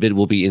tidbit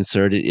will be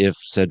inserted if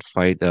said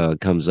fight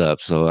comes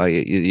up. So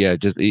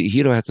just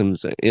Hiro had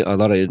a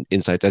lot of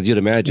insights, as you'd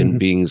imagine, Mhm.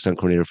 being stunt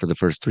coordinator for the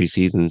first 3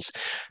 seasons.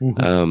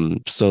 Mhm.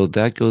 So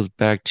that goes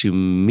back to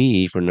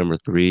me for number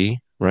 3,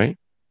 right?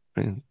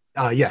 Right.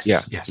 Yeah,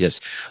 Yes. yes.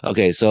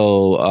 Okay,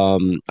 so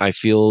I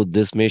feel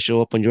this may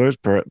show up on yours,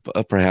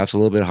 perhaps a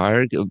little bit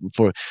higher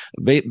for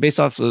based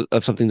off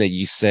of something that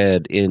you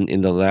said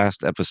in the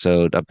last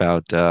episode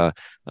about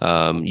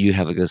you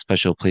have like a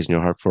special place in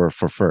your heart for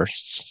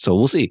firsts. So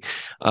we'll see.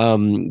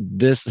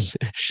 This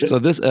so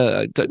this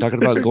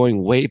talking about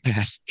going way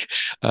back,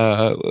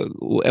 uh,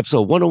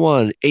 episode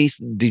 101, Ace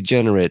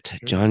Degenerate,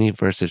 Johnny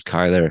versus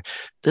Kyler.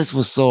 This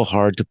was so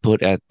hard to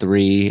put at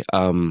 3.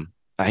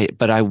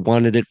 But I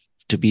wanted it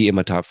to be in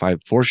my top 5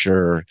 for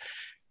sure.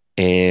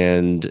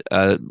 And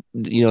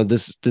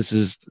this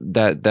is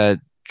that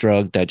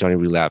drug that Johnny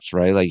relapsed,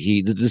 right? Like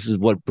this is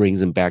what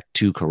brings him back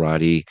to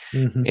karate.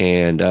 Mhm.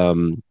 And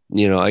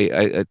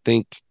I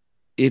think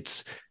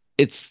it's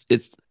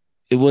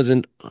it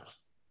wasn't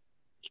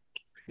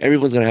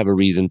everyone's gonna have a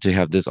reason to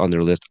have this on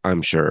their list,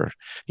 I'm sure,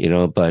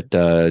 but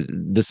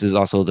this is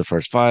also the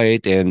first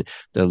fight and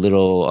the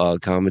little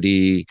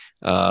comedy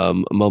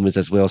moments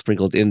as well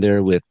sprinkled in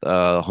there with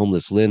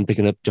homeless Lynn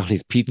picking up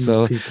Johnny's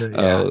pizza Pizza.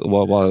 Yeah.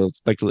 while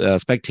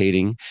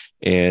spectating,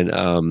 and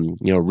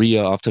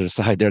Rhea off to the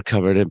side there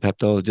covered in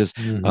Pepto, just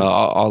Mhm.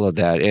 all of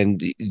that,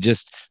 and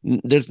just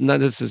there's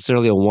not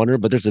necessarily a wonder,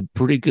 but there's a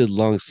pretty good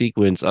long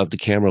sequence of the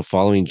camera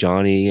following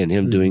Johnny and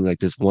him Mhm. doing like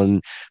this one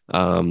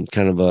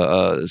kind of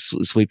a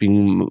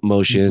sweeping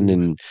motion,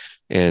 Mhm.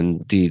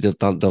 and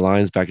the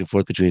lines back and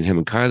forth between him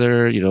and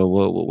Kyler.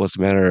 What's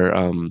the matter?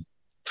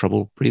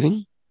 Trouble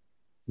breathing?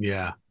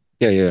 Yeah.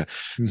 Yeah.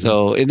 Mhm.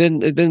 So and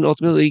then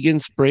ultimately getting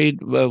sprayed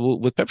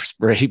with pepper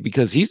spray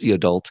because he's the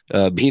adult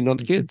beating on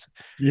the kids,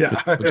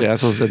 Yeah. which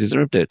assholes that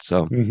deserved it.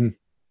 So Mhm.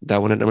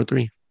 that one at number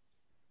 3.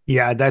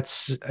 Yeah,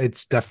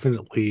 it's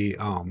definitely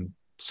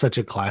such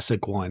a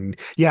classic one.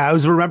 Yeah, I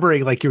was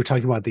remembering like you were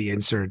talking about the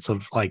inserts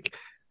of like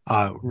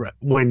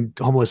when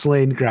homeless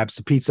Lane grabs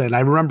the pizza, and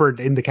I remembered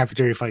in the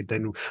cafeteria fight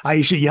then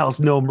Aisha yells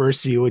 "No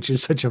mercy," which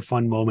is such a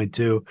fun moment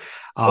too.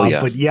 Oh yeah.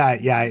 But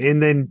yeah,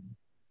 and then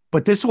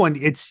but this one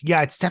it's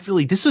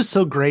definitely, this was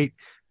so great.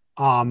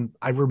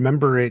 I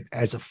remember it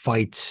as a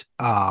fight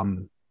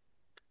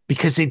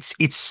because it's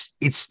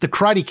the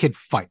Karate Kid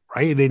fight,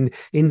 right? And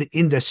in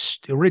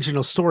the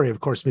original story,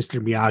 of course, Mr.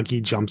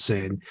 Miyagi jumps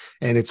in,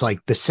 and it's like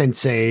the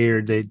sensei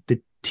or the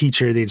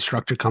teacher, the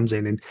instructor comes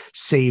in and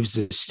saves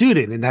the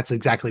student, and that's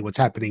exactly what's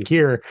happening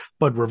here,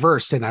 but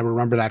reversed. And I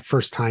remember that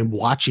first time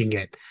watching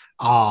it,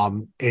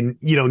 and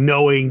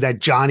knowing that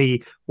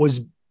Johnny was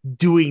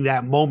doing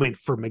that moment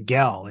for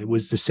Miguel. It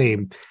was the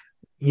same,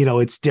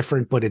 it's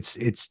different, but it's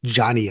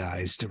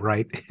Johnnyized,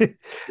 right?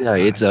 Yeah,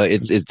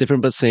 it's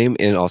different but same,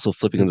 and also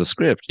flipping on the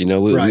script.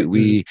 Right.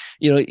 It's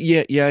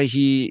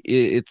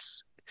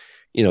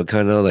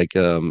kind of like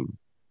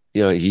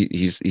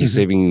he's Mhm.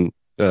 saving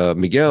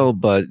Miguel,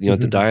 but the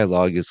Mhm.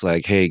 dialogue is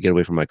like, "Hey, get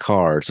away from my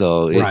car."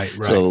 Right.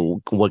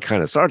 So what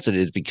kind of starts it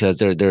is because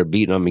they're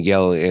beating on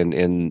Miguel,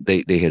 and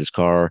they hit his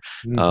car.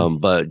 Mhm.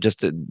 But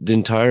just the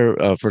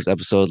entire first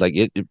episode, like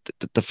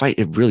the fight,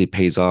 it really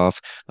pays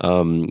off.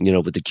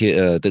 With the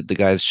kid, the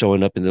guys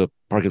showing up in the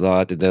parking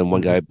lot, and then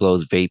one guy Mhm.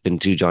 blows vape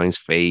into Johnny's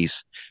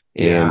face,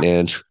 Yeah.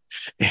 and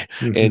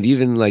Mhm. and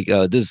even like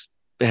this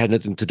had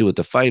nothing to do with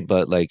the fight,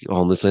 but like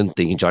homeless and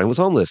thinking Johnny was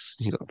homeless.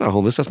 He's like, I'm not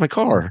homeless, that's my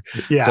car.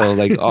 Yeah. So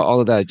like all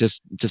of that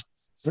just Good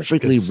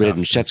perfectly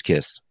written, stuff. chef's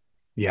kiss.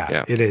 Yeah,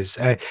 Yeah. it is.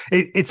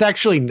 It's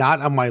actually not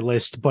on my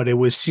list, but it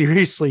was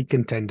seriously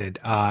contended.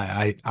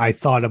 I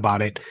thought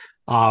about it,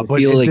 I but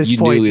feel at like this you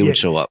knew point, it yeah, would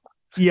show up.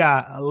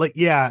 yeah, like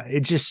yeah,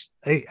 it just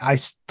I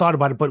thought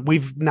about it, but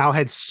we've now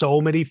had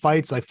so many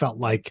fights. I felt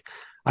like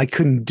I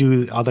couldn't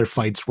do other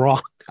fights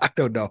wrong. I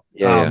don't know.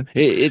 Yeah.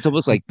 It's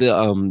almost like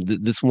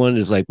this one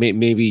is like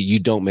maybe you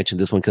don't mention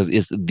this one because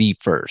it's the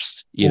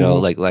first,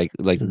 Mhm. like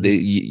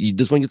Mhm.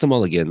 this one gets them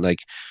all again. Like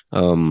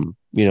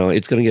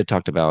it's gonna get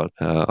talked about,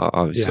 Yeah.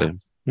 obviously.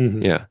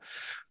 Mhm. Yeah.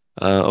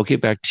 Okay,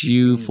 back to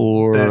you Back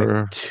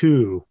for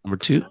to number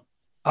two.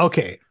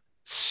 Okay,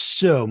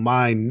 so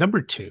my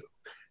number two,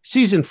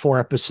 season four,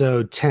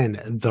 episode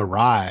 10, The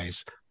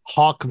Rise,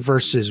 Hawk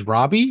versus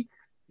Robbie,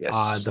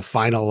 Yes. the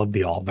final of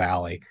the All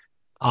Valley.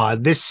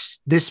 This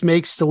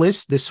makes the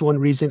list. This one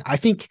reason I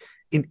think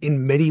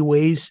in many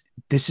ways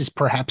this is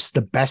perhaps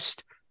the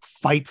best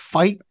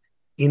fight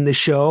in the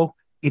show.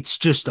 It's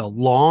just a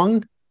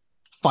long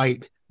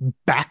fight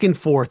back and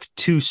forth,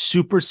 two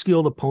super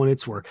skilled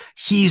opponents where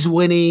he's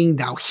winning,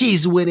 now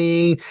he's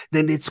winning,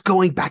 then it's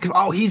going back and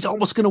oh, he's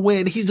almost gonna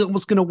win, he's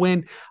almost gonna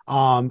win.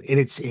 And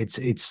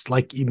it's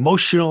like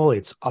emotional,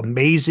 it's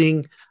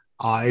amazing.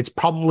 It's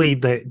probably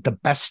the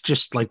best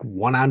just like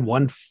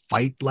one-on-one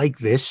fight like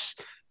this,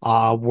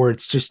 where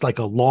it's just like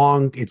a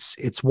long,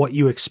 it's what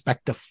you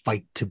expect a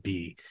fight to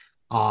be.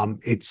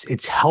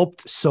 It's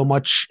helped so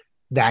much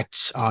that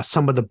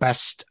some of the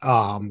best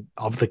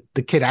of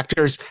the kid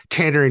actors,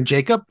 Tanner and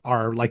Jacob,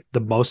 are like the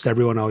most.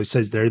 Everyone always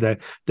says they're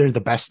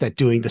the best at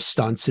doing the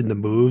stunts and the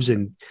moves,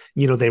 and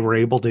they were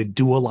able to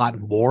do a lot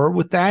more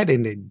with that,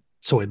 and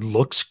so it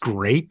looks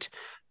great.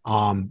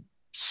 Um,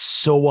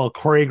 so well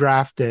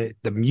choreographed,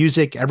 the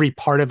music, every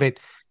part of it,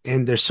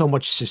 and there's so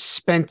much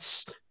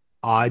suspense.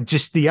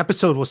 Just the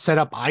episode was set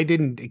up. I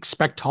didn't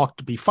expect Hawk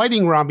to be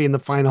fighting Robbie in the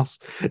finals,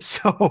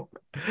 so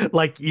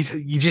like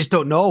you just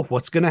don't know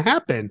what's going to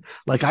happen.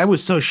 Like I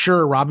was so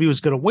sure Robbie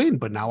was going to win,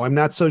 but now I'm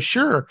not so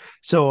sure.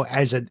 So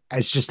as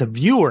just a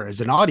viewer,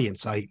 as an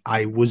audience,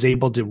 I was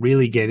able to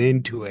really get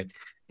into it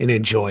and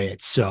enjoy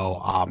it.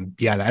 So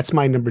yeah, that's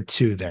my number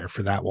two there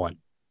for that one.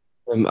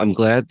 I'm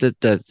glad that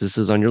this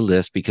is on your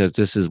list because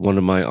this is one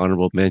of my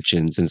honorable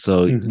mentions. And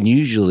so Mhm.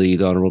 usually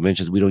the honorable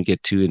mentions, we don't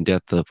get too in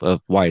depth of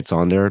why it's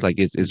on there. Like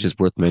it's just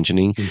worth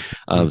mentioning.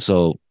 Mhm.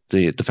 So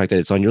the fact that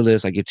it's on your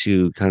list, I get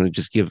to kind of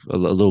just give a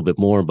little bit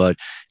more. But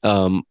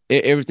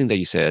everything that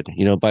you said,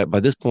 by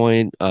this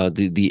point,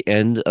 the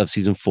end of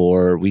season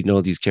four, we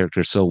know these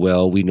characters so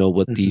well. We know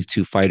what Mhm. these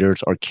two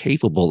fighters are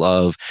capable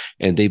of,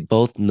 and they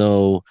both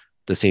know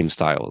the same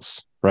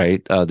styles.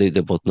 Right? They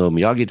both know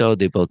Miyagi-Do.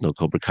 They both know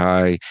Cobra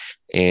Kai.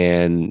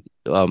 And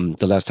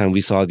the last time we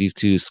saw these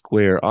two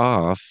square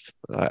off,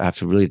 I have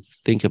to really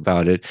think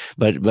about it.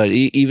 But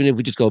even if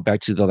we just go back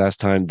to the last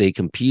time they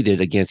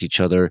competed against each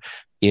other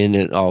in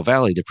an All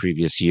Valley the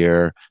previous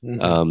year,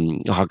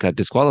 Mhm. Hawk got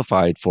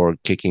disqualified for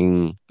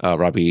kicking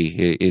Robbie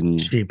Cheap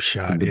in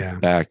shot, the yeah,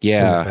 back. in the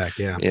Yeah. back,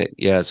 yeah.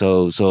 Yeah.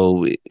 So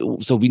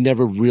we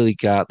never really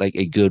got like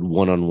a good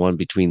one-on-one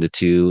between the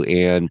two.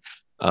 And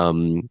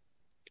um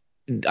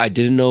I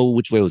didn't know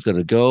which way it was going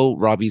to go.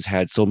 Robbie's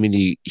had so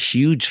many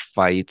huge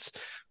fights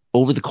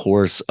over the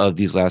course of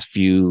these last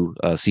few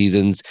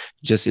seasons.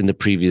 Just in the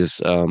previous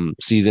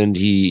season,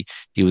 he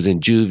was in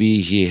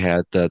juvie. He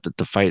had the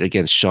fight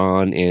against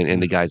Sean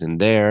and the guys in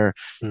there.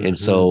 And Mhm.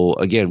 so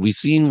again, we've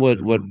seen what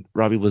Mhm.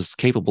 Robbie was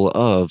capable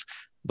of.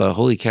 But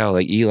holy cow,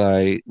 like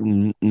Eli,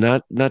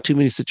 not too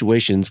many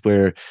situations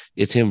where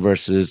it's him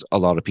versus a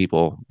lot of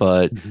people.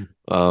 Mhm.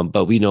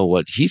 But we know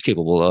what he's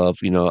capable of.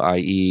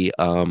 I.e.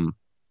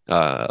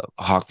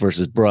 Hawk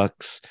versus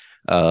Brooks,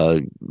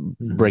 Mhm.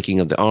 breaking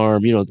of the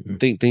arm,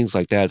 Mhm. things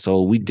like that.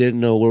 So we didn't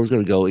know where it was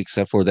going to go,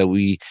 except for that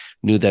we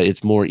knew that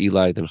it's more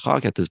Eli than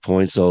Hawk at this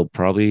point. So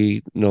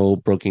probably no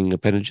broken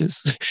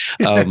appendages.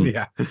 um,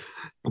 Yeah.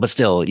 but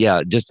still,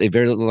 yeah, just a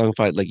very long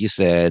fight, like you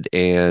said,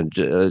 and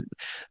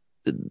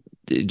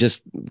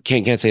just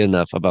can't say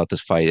enough about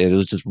this fight. And it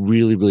was just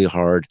really, really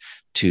hard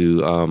to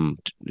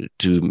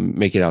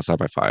make it outside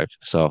by five.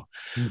 So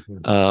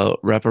Mhm.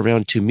 wrap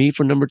around to me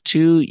for number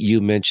two.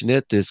 You mentioned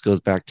it. This goes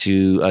back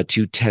to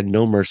 210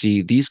 No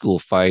Mercy, the school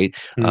fight.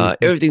 Mhm.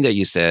 Everything that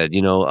you said,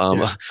 Yeah.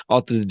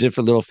 all the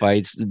different little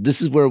fights.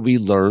 This is where we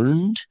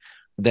learned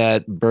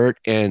that Bert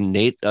and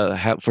Nate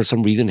have, for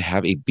some reason,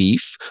 have a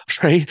beef,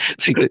 right?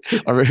 Like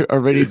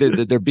already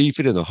they're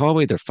beefing in the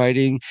hallway. They're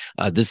fighting.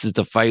 This is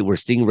the fight where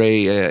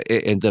Stingray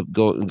ends up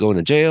going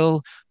to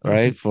jail,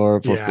 right, Mhm.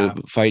 for Yeah.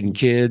 fighting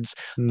kids.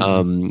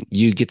 Mhm.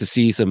 You get to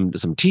see some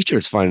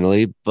teachers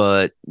finally,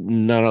 but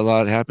not a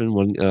lot happened.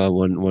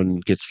 One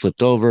gets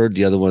flipped over.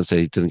 The other one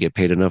says he doesn't get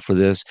paid enough for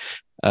this.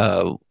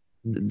 Uh,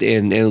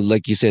 and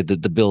like you said,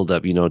 the build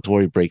up,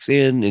 Tori breaks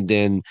in, and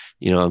then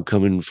I'm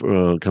coming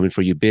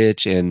for you,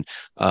 bitch. And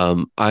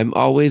I'm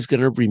always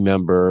gonna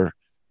remember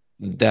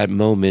that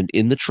moment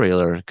in the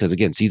trailer because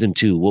again, season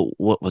two,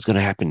 what's going to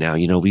happen now?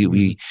 We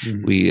we Mhm.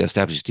 Mhm. we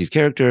established these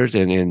characters,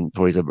 and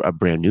Tori's a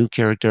brand new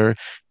character,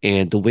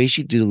 and the way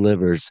she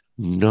delivers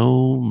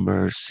no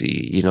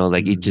mercy,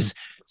 like it Mhm. just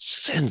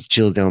sends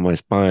chills down my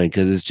spine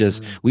because it's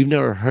just Mhm. we've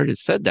never heard it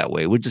said that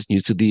way. We're just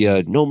used to the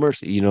Mhm. no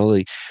mercy,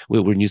 like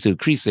we're used to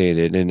Chris saying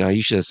it and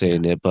Aisha Yeah.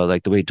 saying it, but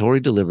like the way Tori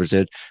delivers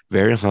it,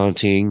 very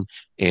haunting.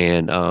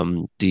 And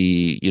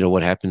the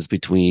what happens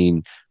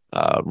between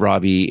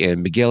Robbie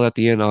and Miguel at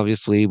the end.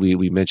 Obviously,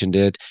 we mentioned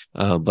it,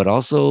 but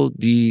also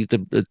the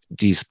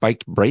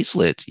spiked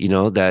bracelet.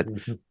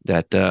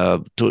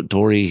 Mhm.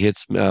 Tori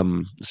hits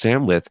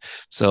Sam with.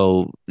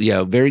 So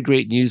yeah, very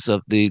great use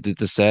of the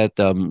set.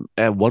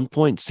 At one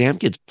point, Sam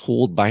gets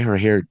pulled by her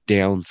hair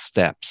down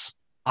steps.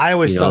 I You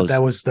always know, thought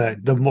that was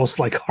the most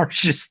like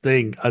harshest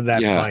thing of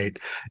that yeah, fight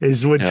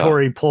is when yeah.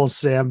 Tori pulls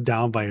Sam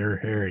down by her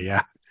hair.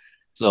 Yeah.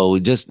 So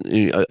just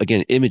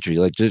again, imagery,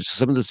 like just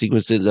some of the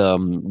sequences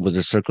where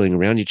they're circling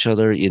around each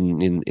other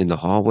in the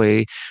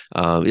hallway.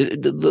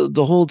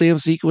 The whole damn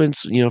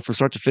sequence, from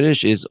start to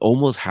finish, is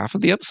almost half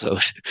of the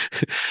episode.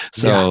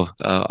 Yeah. So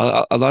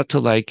a lot to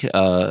like.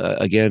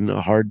 Again,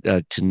 hard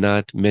to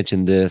not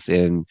mention this,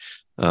 and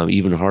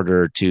even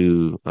harder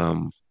to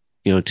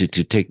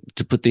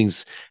to put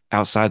things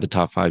outside the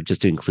top five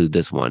just to include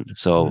this one.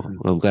 So Mhm.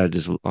 I'm glad it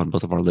is on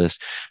both of our lists.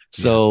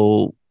 Yeah.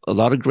 So a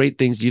lot of great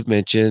things you've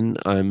mentioned.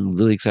 I'm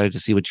really excited to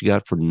see what you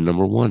got for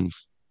number one.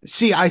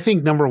 See, I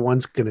think number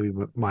one's going to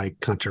be my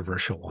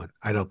controversial one.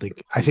 I don't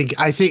think, I think,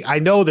 I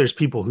know there's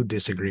people who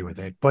disagree with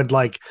it, but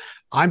like,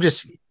 I'm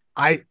just,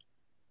 I,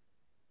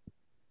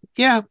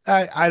 yeah,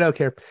 I don't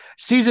care.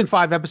 Season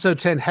five, episode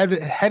 10,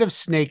 head of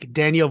Snake,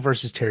 Daniel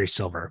versus Terry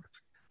Silver.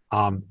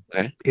 Um,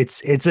 Okay.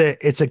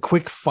 it's a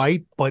quick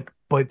fight, but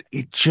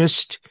it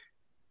just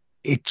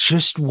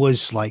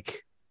was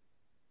like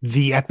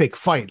the epic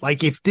fight.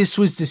 Like if this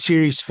was the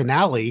series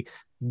finale,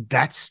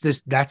 that's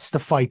the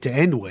fight to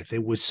end with.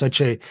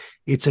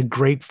 It's a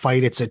great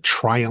fight. It's a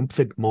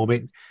triumphant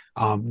moment.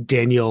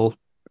 Daniel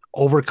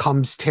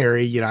overcomes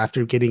Terry,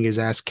 after getting his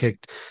ass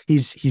kicked.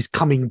 He's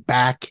coming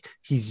back.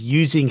 He's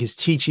using his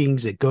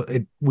teachings.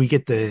 We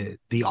get the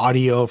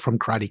audio from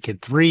Karate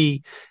Kid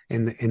 3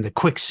 and the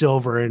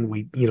Quicksilver,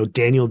 and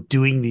Daniel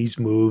doing these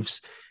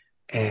moves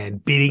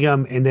and beating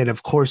him. And then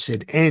of course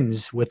it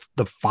ends with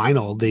the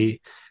final, the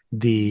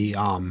The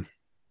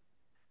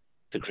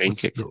crane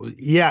what's kick. the,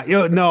 yeah,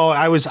 no,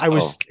 I was Oh,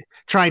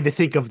 trying to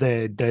think of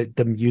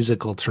the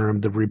musical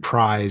term, the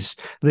reprise,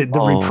 the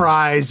oh,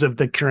 reprise of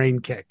the crane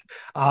kick.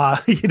 uh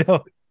you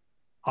know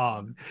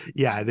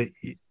yeah,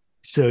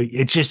 so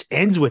it just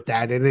ends with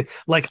that, and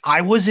like I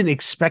wasn't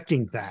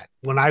expecting that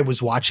when I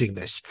was watching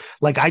this.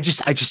 Like I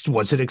just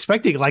wasn't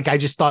expecting, like I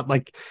just thought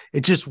like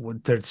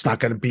it's not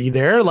going to be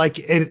there, like,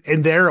 and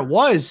there it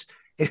was.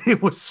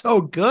 It was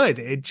so good,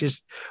 it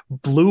just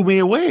blew me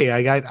away.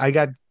 I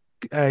got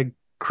uh,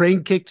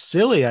 crane kicked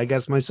silly, I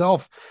guess,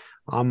 myself.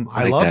 I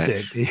I like loved that.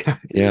 it. Yeah.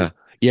 Yeah.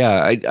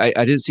 Yeah. I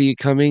didn't see it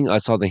coming. I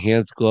saw the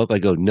hands go up. I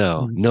go,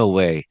 no, no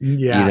way.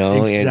 Yeah,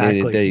 And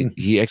exactly.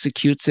 he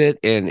executes it,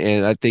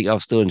 and I think I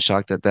was still in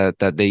shock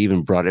that they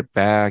even brought it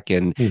back,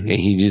 and Mhm.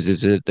 he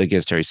uses it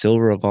against Terry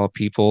Silver of all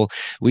people.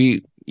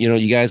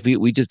 You guys,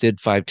 we just did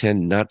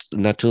 510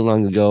 not too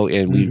long ago,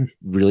 and we Mhm.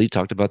 really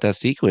talked about that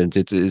sequence.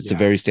 It's a Yeah.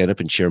 very stand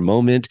up and cheer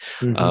moment,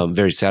 Mhm.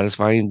 very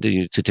satisfying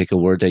to take a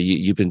word that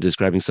you've been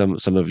describing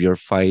some of your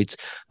fights.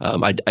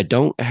 I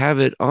don't have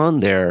it on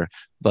there,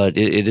 but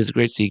it is a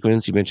great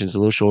sequence. You mentioned it's a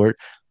little short.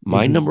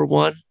 My Mhm. number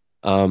one,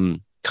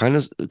 kind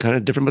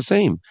of different but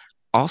same.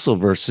 Also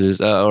versus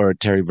or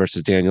Terry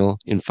versus Daniel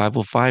in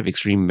 505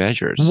 Extreme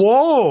Measures.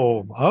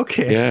 Whoa.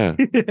 Okay. Yeah,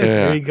 There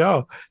yeah, you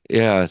go.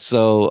 yeah.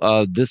 So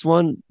this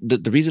one, the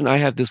reason I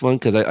have this one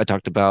because I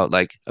talked about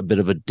like a bit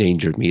of a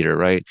danger meter,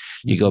 right?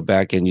 You go Mhm.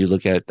 back and you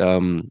look at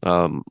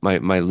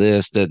my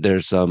list that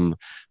there's some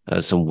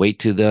weight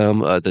to them.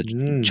 The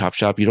Mm. chop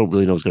shop, you don't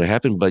really know what's going to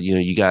happen, but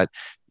you got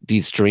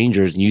these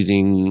strangers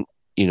using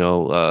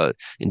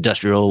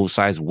industrial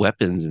sized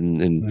weapons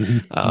and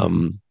Mhm.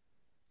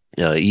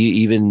 Mhm.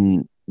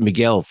 even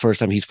Miguel, first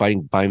time he's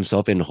fighting by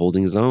himself and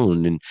holding his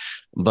own. And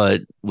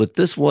but with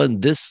this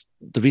one,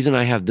 the reason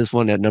I have this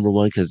one at number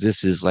one because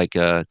this is like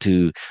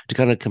to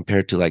kind of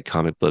compare to like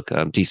comic book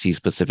DC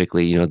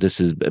specifically. This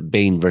is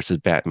Bane versus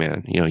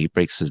Batman. He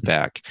breaks his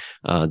back.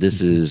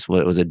 This is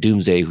what was it,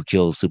 Doomsday who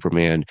kills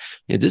Superman.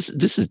 This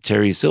is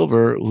Terry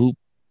Silver who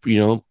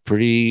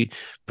pretty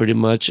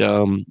much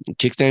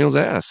kicks Daniel's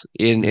ass.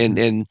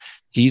 And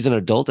he's an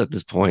adult at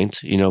this point,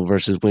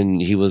 versus when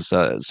he was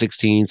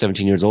 16,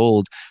 17 years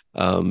old,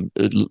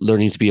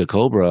 learning to be a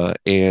Cobra.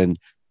 And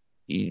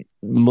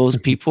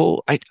most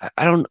people, I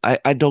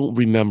don't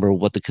remember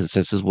what the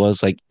consensus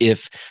was. Like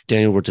if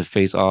Daniel were to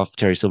face off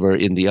Terry Silver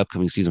in the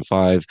upcoming season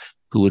 5,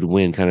 who would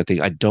win kind of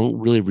thing. I don't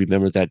really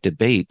remember that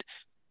debate,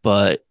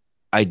 but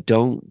I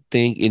don't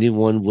think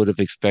anyone would have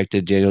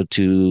expected Daniel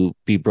to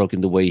be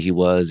broken the way he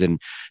was, and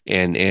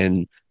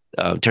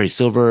Terry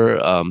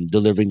Silver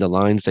delivering the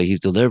lines that he's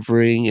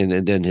delivering,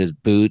 and then his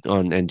boot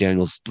on and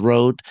Daniel's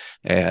throat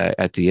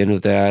at the end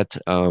of that.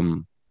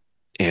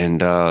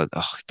 And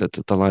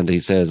the line that he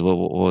says, what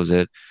was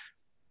it?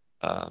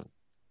 Uh,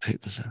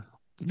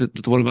 the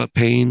one about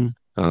pain.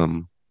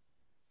 I'm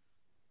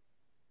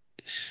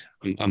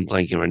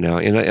blanking right now,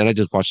 and I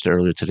just watched it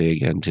earlier today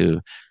again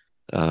too.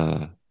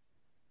 Uh,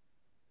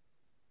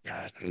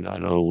 I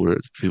know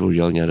people are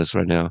yelling at us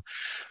right now,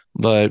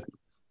 but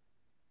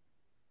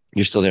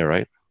you're still there,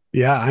 right?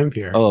 Yeah, I'm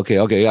here. Oh,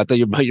 okay. I thought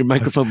your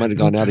microphone might have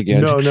gone out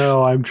again.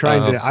 No, I'm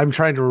trying Uh,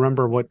 to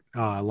remember what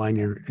line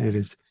it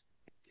is.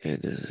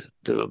 it is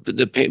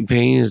the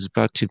pain is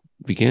about to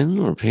begin,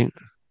 or pain.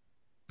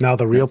 Now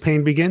the real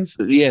pain begins.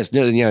 Yes,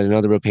 no, yeah,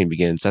 now the real pain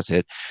begins. That's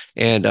it.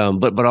 And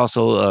but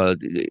also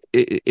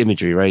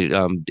imagery, right?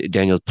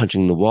 Daniel's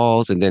punching the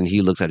walls, and then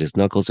he looks at his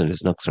knuckles, and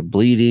his knuckles are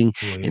bleeding,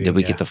 and then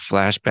we get the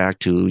flashback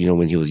to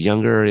when he was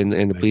younger and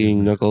the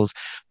bleeding knuckles.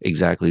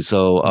 Exactly.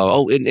 So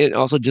and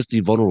also just the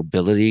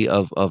vulnerability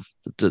of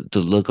the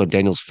look on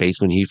Daniel's face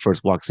when he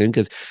first walks in,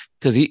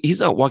 because he's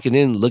not walking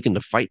in looking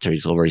to fight Terry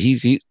Silver.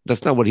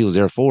 That's not what he was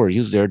there for. He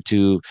was there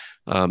to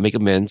make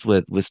amends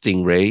with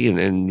Stingray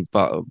and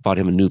bought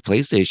him a new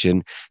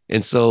PlayStation,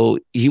 and so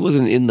he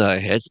wasn't in the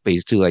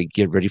headspace to like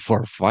get ready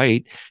for a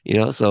fight,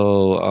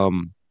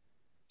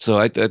 so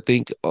I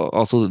think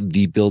also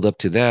the build up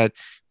to that,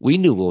 we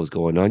knew what was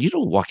going on. You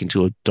don't walk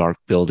into a dark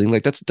building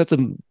like that's a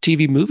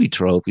TV movie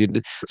trope.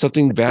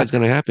 Something bad's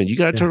going to happen. You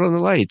got to turn on the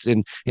lights,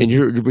 and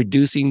you're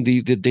reducing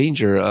the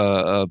danger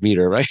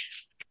meter, right?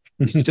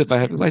 Just by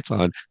having lights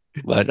on.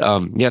 But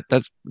yeah,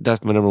 that's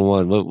my number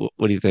one.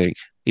 What do you think?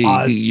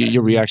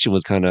 Your reaction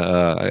was kind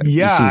of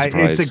you seem it's a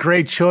surprised.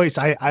 great choice.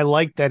 I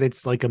like that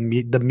it's like the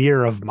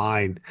mirror of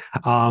mine.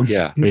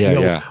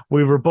 Yeah.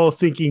 We were both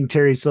thinking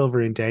Terry Silver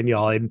and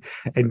Daniel, and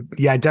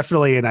yeah,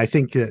 definitely. And I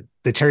think that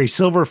the Terry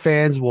Silver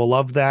fans will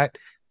love that.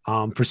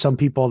 For some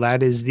people,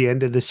 that is the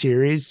end of the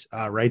series,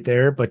 right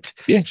there. But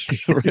Yeah,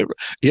 right.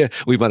 Yeah,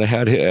 we might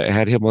have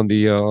had him on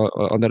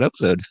that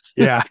episode.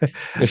 yeah,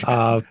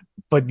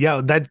 but yeah,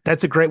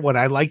 that's a great one.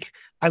 I like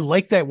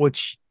that,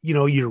 which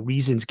your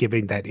reasons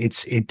giving that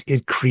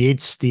it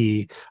creates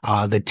the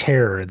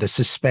terror, the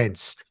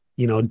suspense.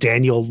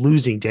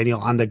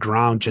 Daniel on the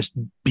ground, just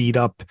beat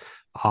up.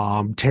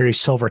 Terry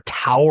Silver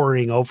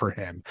towering over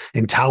him,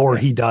 and tower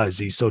he does.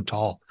 He's so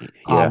tall.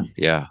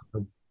 Yeah.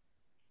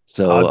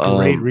 So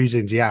Great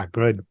reasons. Yeah,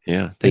 good.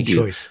 yeah, Good thank you.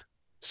 choice.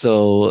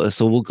 So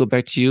we'll go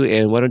back to you,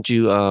 and why don't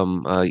you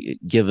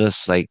give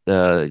us like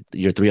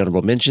your 3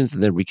 honorable mentions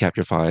and then recap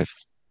your 5.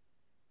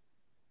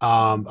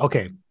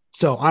 Okay.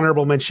 So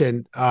honorable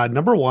mention,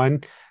 number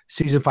 1,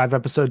 season 5,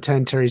 episode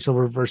 10, Terry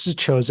Silver versus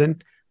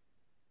Chosen.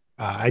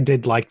 I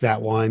did like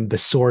that one. The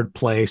sword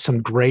play,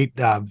 some great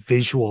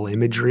visual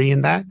imagery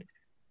in that.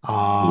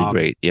 Really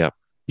great. Yeah.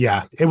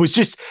 Yeah, it was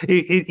just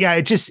it's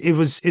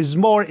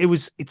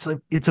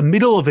a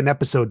middle of an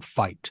episode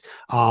fight,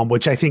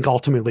 which I think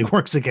ultimately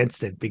works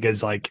against it,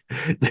 because like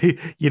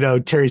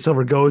Terry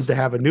Silver goes to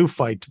have a new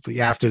fight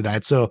after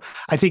that. So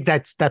I think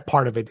that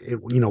part of it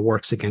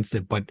works against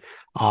it, but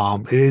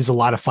it is a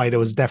lot of fight. It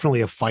was definitely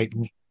a fight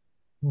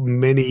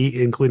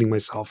many, including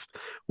myself,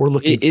 were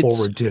looking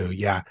forward to.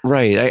 Yeah.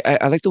 Right.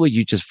 I like the way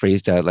you just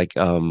phrased that. Like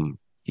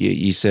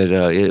you said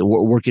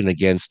working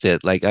against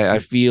it. Like I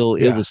feel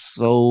it was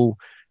so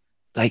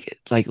like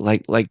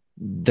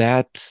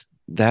that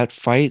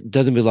fight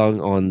doesn't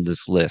belong on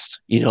this list.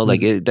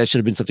 That should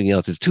have been something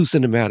else. It's too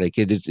cinematic.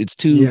 It's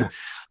too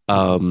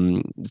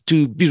it's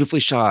too beautifully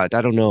shot.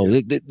 I don't know.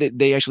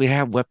 They actually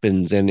have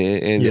weapons, and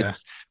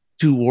it's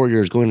two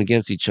warriors going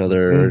against each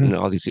other and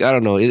all these. I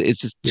don't know. It's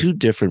just too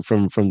different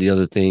from the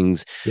other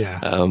things.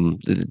 Yeah.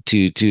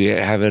 To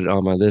have it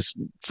on my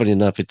list. Funny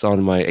enough, it's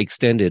on my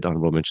extended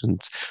honorable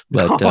mentions.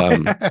 But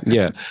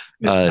yeah.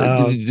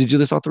 Did you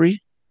list all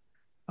 3?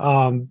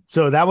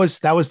 So that was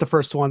the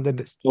first one.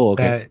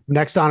 The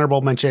next honorable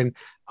mention,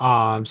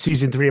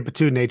 season 3, episode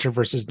 2, Nature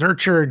versus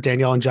Nurture,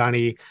 Danielle and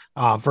Johnny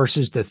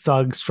versus the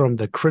thugs from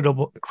the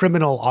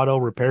criminal auto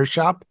repair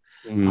shop.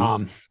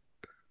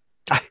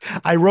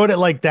 I wrote it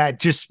like that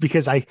just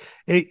because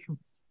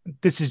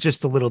this is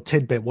just a little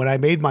tidbit. When I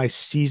made my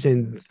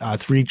season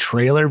 3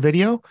 trailer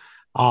video,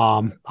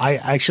 I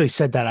actually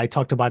said that I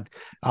talked about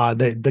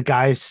the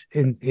guys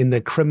in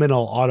the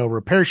criminal auto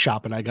repair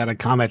shop, and I got a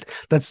comment.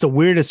 That's the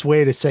weirdest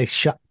way to say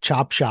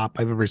chop shop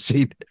I've ever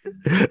seen.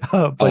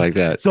 I But like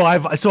that. so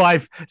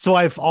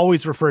I've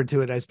always referred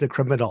to it as the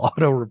criminal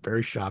auto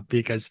repair shop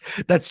because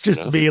that's You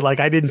just know? me. Like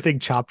I didn't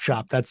think chop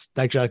shop. That's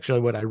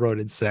actually what I wrote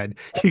and said.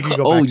 You can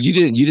go Oh, back. you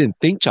didn't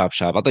think chop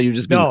shop. I thought you were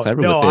just being No,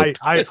 clever no, with it.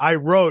 I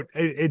wrote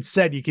it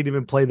said you can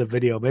even play the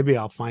video. Maybe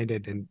I'll find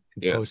it and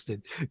Yeah, post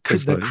it.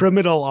 that's The funny.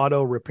 criminal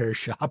auto repair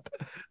shop.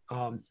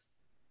 Um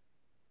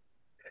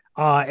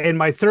and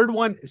my third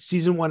one,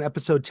 season 1,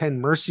 episode 10,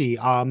 Mercy,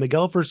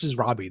 Miguel versus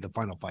Robbie, the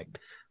final fight.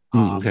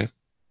 Um Okay.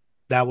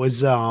 that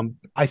was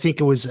I think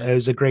it was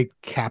a great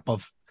cap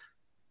of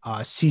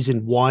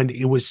season 1.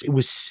 It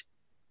was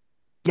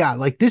yeah,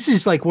 like this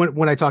is like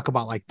when I talk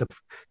about like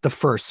the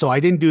first. So I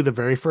didn't do the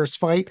very first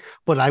fight,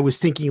 but I was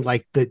thinking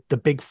like the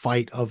big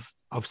fight of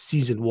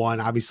season 1,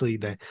 obviously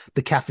the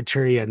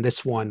cafeteria, and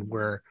this one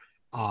where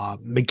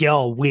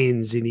Miguel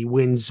wins, and he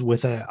wins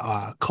with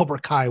a Cobra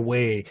Kai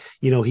way.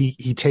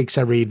 He takes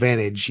every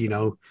advantage.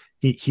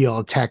 He'll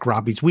attack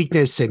Robbie's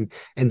weakness, and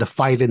the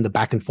fight and the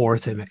back and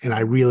forth, and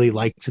I really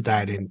liked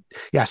that. And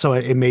yeah, so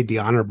it made the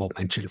honorable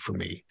mention for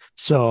me.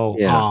 So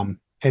Yeah.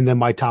 and then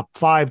my top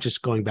 5,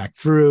 just going back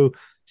through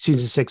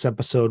season 6,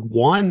 episode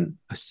 1,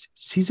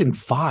 season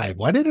 5.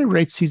 Why did I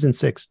rate season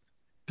 6?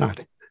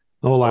 God,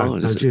 hold Oh,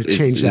 on. I'll just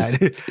change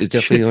that. it's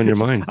definitely on your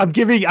mind. I'm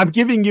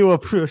giving you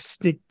a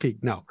sneak peek.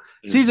 No,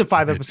 season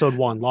 5, episode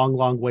 1, long,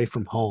 long way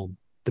from home.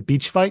 The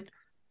beach fight.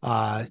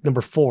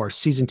 Number 4,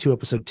 season 2,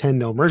 episode 10,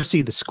 No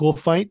Mercy. The school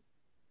fight.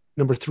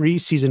 Number 3,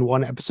 season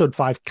 1, episode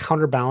 5,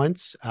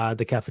 Counterbalance.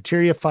 The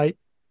cafeteria fight.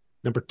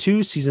 Number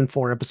 2, season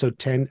 4, episode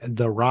 10,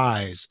 The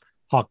Rise.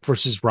 Hawk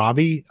versus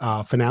Robbie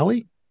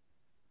finale.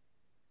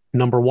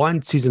 Number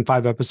 1, season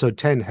 5, episode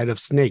 10, Head of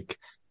Snake,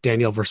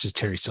 Daniel versus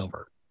Terry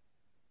Silver.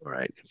 All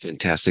right,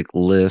 fantastic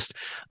list.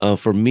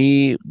 For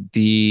me,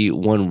 the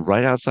one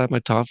right outside my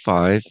top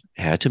 5,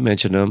 had to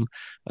mention him,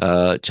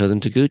 Chosen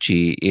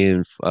Taguchi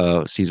in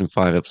season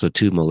 5, episode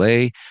 2,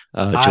 Malay,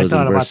 I Chosen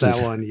thought about that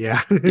versus one.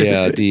 Yeah.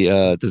 yeah,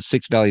 the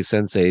Six Valley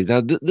Senseis.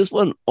 Now this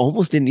one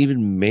almost didn't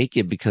even make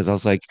it because I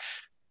was like,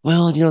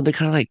 well, they're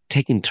kind of like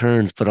taking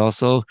turns, but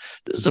also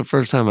this is the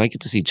first time I get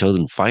to see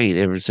Chosen fight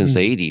ever since the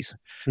Mhm. 80s,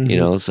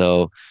 Mhm.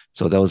 so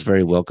that was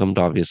very welcomed,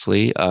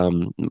 obviously.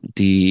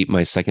 The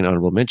my second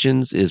honorable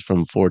mentions is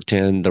from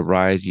 410, The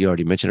Rise. You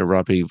already mentioned it,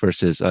 Robbie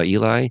versus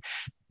Eli.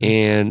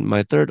 And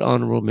my third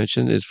honorable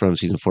mention is from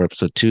season 4,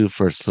 episode 2,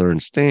 First Learn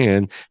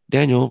Stand,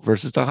 Daniel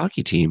versus the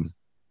hockey team.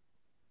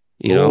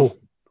 You know,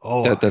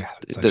 Oh, oh, that that yeah,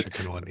 that's such that a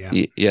good one.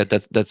 Yeah. yeah,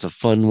 that's a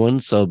fun one.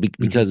 So Mhm.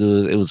 because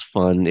it was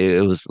fun,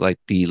 it was like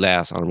the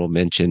last honorable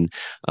mention.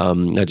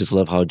 I just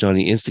love how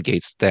Johnny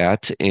instigates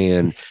that,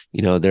 and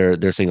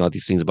they're saying all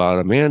these things about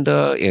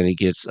Amanda, and he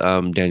gets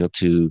Daniel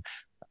to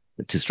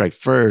strike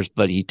first,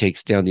 but he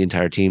takes down the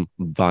entire team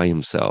by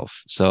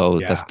himself. So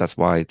that's Yeah. that's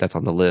why that's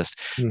on the list.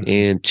 Mhm.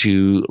 And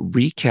to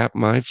recap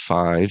my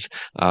 5,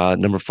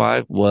 number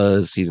 5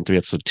 was season 3,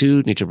 episode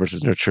 2, Nature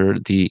versus Nurture,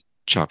 the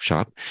Chop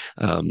Shop.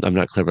 I'm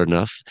not clever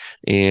enough.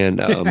 And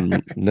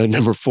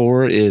number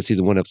 4 is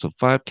season 1, episode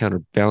 5,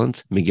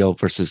 Counterbalance, Miguel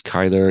versus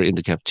Kyler in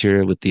the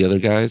cafeteria with the other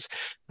guys.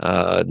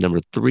 Number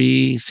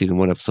 3, season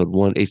 1, episode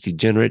 1, Ace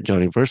Degenerate,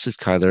 Johnny versus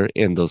Kyler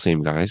and those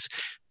same guys.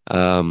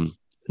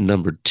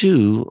 Number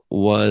 2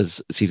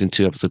 was season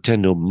 2, episode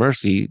 10, No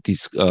Mercy, the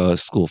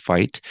school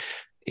fight.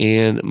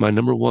 And my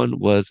number 1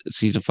 was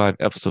season 5,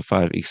 episode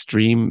 5,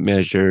 Extreme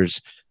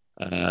Measures,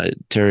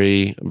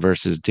 Terry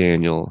versus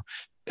Daniel.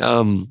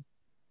 Um,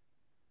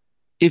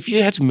 if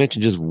you had to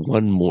mention just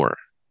one more,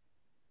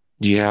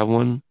 do you have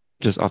one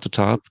just off the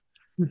top?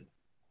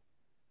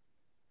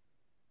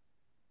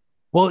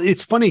 Well,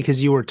 it's funny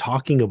because you were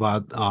talking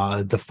about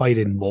the fight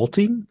in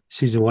Molting,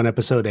 season 1,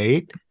 episode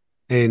 8,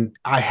 and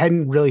I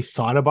hadn't really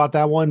thought about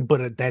that one,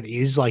 but that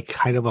is like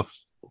kind of a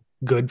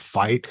good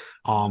fight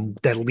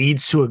that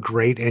leads to a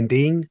great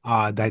ending,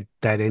 that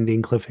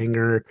ending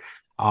cliffhanger.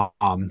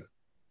 Um,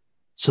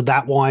 so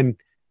that one,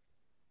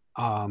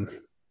 um,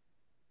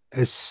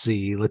 let's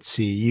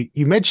see.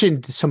 You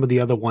mentioned some of the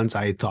other ones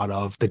I had thought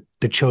of,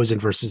 the Chosen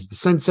versus the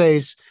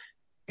Senseis,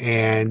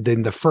 and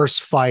then the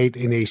first fight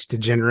in Ace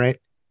Degenerate.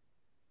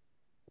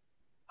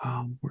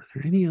 Were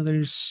there any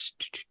others?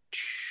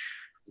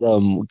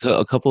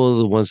 A couple of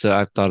the ones that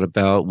I've thought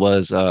about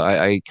was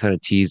I kind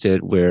of teased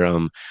it where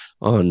on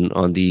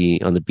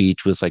the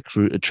beach with like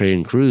Trey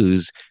and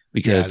Cruz,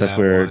 because Yeah, that's that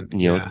where one.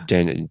 Yeah.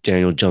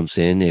 Daniel jumps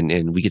in,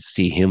 and we get to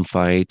see him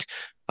fight.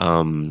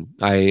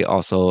 I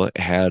also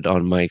had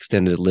on my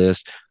extended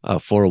list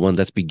 401,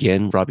 Let's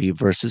Begin, Robbie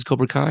versus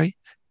Cobra Kai.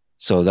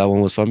 So that one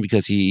was fun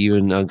because he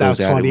even That goes was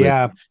at it fun. with,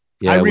 Yeah.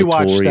 I yeah, with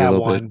rewatched Tori a that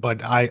little bit. one,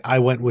 but I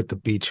went with the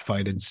beach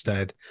fight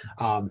instead.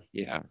 Um,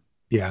 Yeah.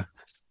 yeah.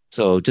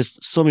 So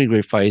just so many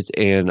great fights,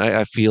 and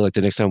I feel like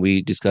the next time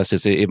we discuss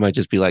this, it might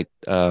just be like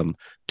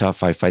top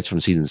five fights from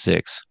season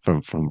 6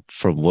 from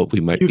what we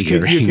might be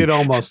You hearing. could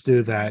almost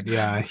do that.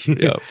 Yeah.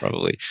 Yeah,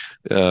 probably.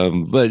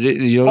 But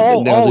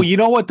now's Oh, a you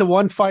know what? The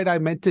one fight I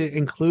meant to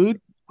include.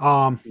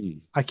 hmm,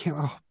 I can't.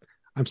 Oh,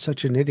 I'm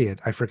such an idiot.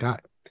 I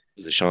forgot.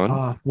 is it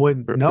Sean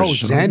When no versus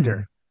Sean?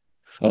 Xander,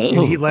 and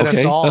he Oh, led us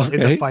okay, all in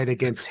the okay. fight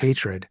against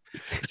hatred.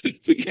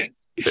 Yeah.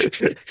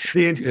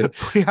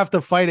 We have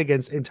to fight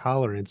against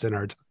intolerance in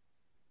our time.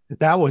 Yeah.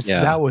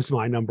 That was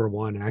my number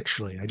one.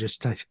 Actually, And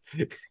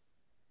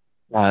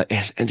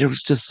there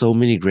was just so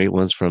many great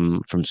ones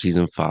from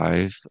season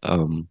 5.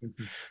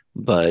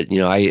 But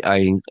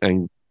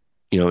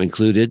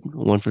included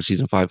one for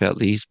season 5 at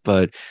least.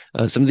 But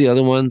some of the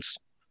other ones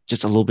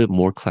just a little bit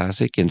more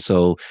classic, and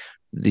so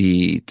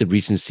the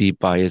recency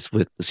bias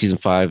with season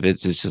 5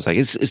 it's just like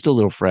it's still a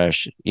little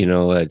fresh, I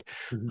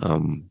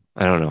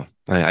don't know.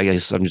 I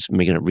guess I'm just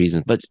making up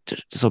reasons, but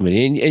just so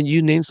many, and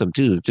you named some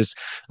too. Just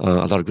a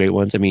lot of great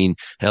ones. I mean,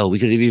 hell, we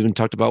could have even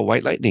talked about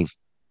White Lightning,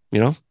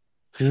 you know.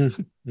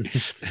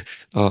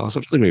 Also,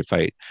 another great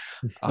fight.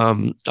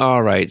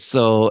 All right.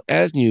 So,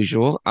 as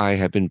usual, I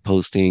have been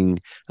posting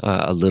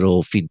a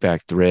little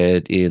feedback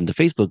thread in the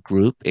Facebook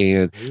group,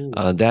 and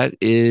Ooh. that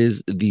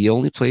is the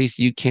only place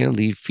you can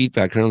leave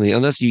feedback currently,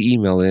 unless you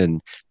email in.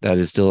 That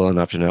is still an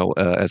option out,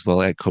 as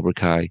well at Cobra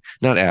Kai,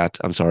 not at,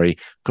 I'm sorry,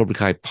 Cobra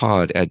Kai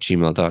pod at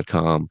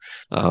gmail.com.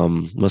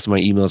 Most of my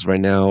emails right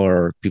now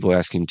are people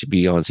asking to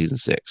be on season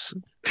 6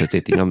 because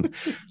they think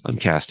I'm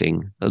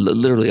casting.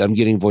 Literally, I'm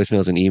getting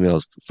voicemails and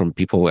emails from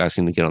people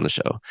asking to get on the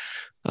show.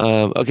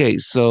 Okay,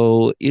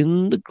 so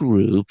in the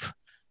group,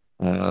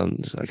 I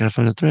gotta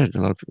find a thread.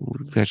 A lot of people,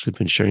 we've actually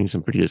been sharing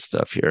some pretty good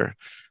stuff here.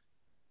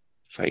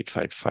 Fight,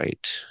 fight,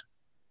 fight.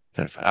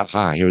 Gotta fight.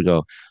 Aha, here we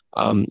go.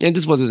 And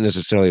this wasn't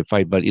necessarily a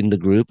fight, but in the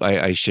group,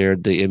 I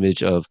shared the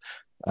image of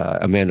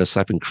Amanda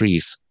slapping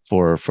Kreese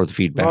for the Oh,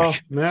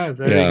 feedback. yeah,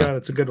 there you Yeah. go.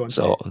 That's a good one.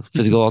 So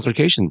physical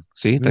altercation.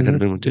 See, that could have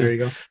been one too. There you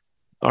go.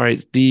 All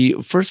right. The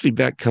first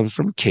feedback comes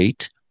from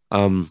Kate.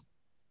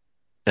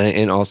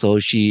 And also,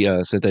 she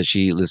said that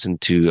she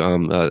listened to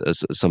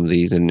some of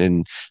these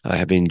and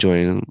have been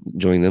enjoying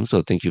them.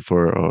 So thank you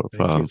Thank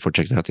you. for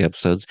checking out the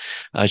episodes.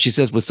 She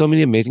says, with so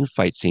many amazing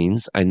fight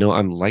scenes, I know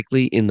I'm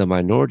likely in the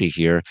minority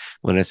here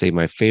when I say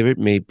my favorite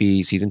may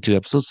be season 2,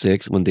 episode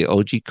 6, when the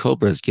OG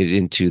Cobras get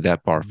into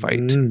that bar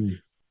fight.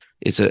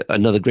 It's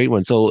another great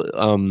one. So,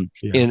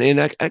 Yeah. and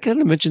I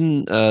kind of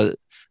mentioned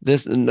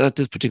this, not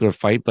this particular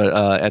fight, but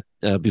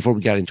at before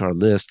we got into our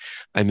list,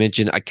 I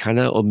mentioned I kind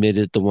of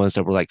omitted the ones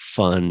that were like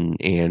fun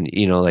and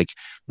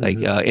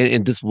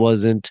and this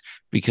wasn't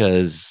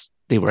because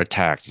they were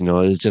attacked. It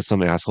was just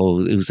some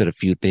asshole who said a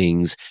few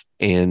things.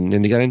 And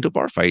they got into a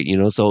bar fight,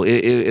 So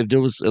if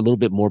there was a little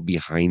bit more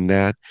behind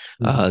that,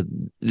 uh,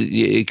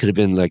 it could have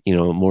been like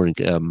more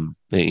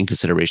in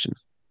consideration.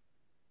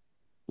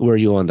 Where are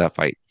you on that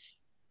fight?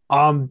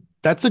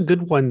 That's a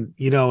good one,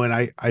 and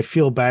I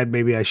feel bad.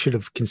 Maybe I should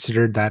have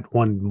considered that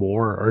one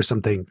more or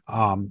something.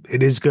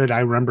 It is good. I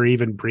remember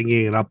even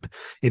bringing it up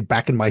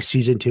back in my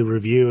season 2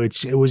 review.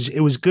 It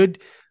was good.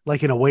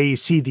 Like in a way, you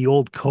see the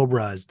old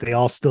Cobras, they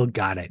all still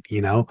got it.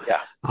 Yeah.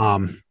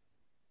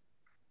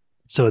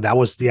 So that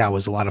was, yeah, it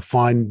was a lot of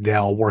fun. They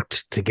all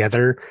worked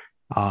together,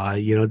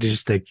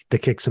 just to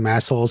kick some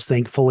assholes,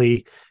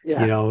 thankfully,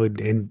 Yeah.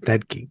 and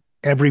that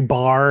every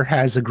bar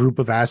has a group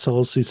of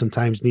assholes who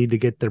sometimes need to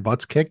get their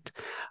butts kicked.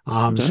 So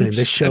Sometimes,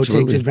 this show takes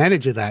absolutely.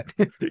 advantage of that.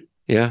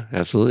 Yeah,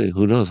 absolutely.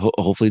 Who knows?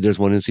 Hopefully, there's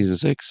one in season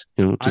 6.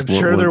 I'm Just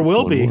sure there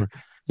will one be. more.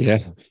 Yeah.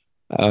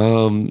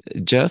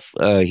 Jeff,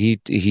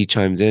 he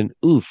chimes in.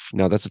 Oof.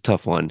 Now that's a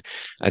tough one.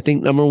 I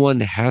think number one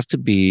has to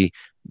be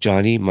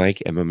Johnny,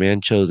 Mike, and my man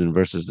Chosen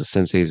versus the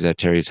Senseis at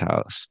Terry's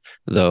house.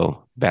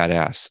 Though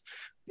badass,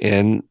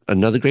 and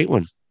another great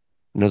one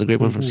from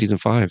Mhm. season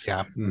 5.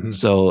 Yeah.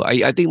 So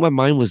I think my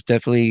mind was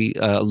definitely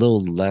a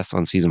little less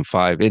on season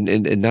 5,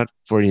 and not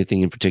for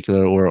anything in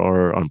particular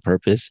or on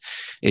purpose.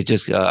 It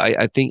just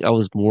I think I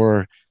was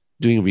more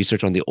doing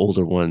research on the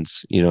older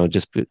ones,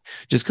 just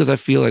because I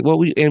feel like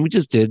we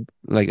just did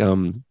like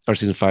our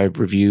season 5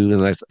 review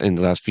in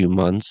the last few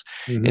months,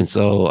 and Mhm.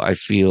 so I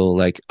feel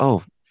like,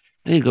 oh,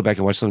 I need to go back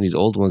and watch some of these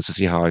old ones to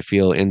see how I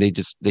feel, and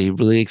they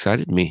really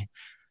excited me.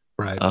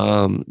 Right.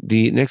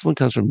 The next one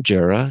comes from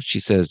Jera. She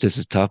says, this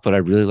is tough, but I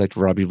really liked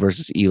Robbie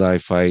versus Eli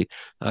fight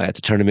at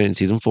the tournament in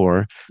season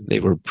 4. They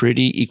Mhm. were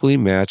pretty equally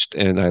matched,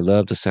 and I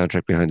love the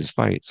soundtrack behind this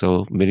fight.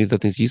 So many of the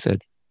things you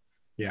said.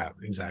 Yeah,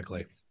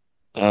 exactly.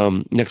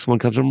 Next one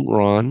comes from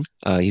Ron.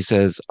 He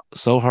says,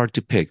 so hard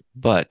to pick,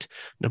 but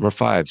number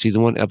 5,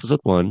 season 1, episode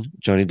 1,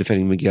 Johnny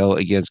defending Miguel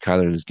against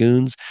Kyler and his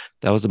goons.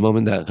 That was the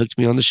moment that hooked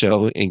me on the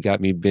show and got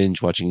me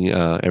binge watching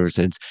ever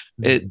since.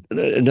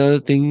 Mhm. Another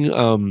thing,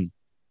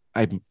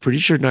 I'm pretty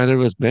sure neither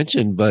of us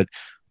mentioned, but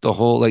the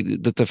whole like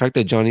the fact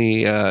that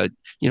Johnny,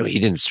 he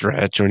didn't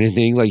stretch or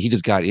anything, like he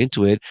just got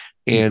into it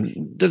Mhm.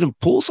 and doesn't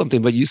pull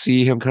something, but you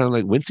see him kind of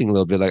like wincing a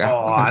little bit, like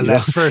Oh, you know,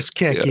 that first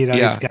kick, so, he's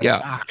yeah, got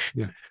yeah.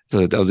 yeah.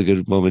 So that was a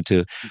good moment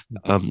too.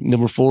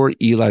 Number 4,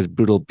 Eli's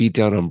brutal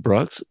beatdown on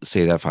Brooks.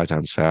 Say that 5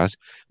 times fast.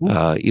 Oof.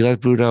 Eli's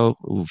brutal.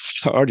 Oof,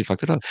 I already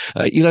fucked it up.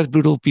 Eli's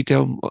brutal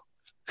beatdown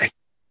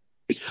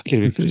can't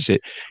even finish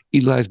it.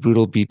 Eli's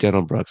brutal beatdown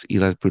on Brooks.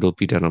 Eli's brutal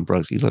beatdown on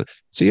Brooks. Eli.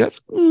 So yeah,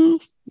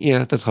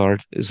 yeah, that's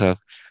hard. It's tough.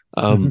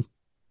 Um,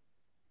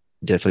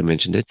 definitely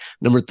mentioned it.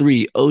 Number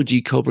three,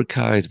 OG Cobra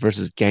Kai's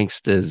versus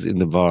gangsters in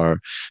the bar.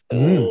 Uh,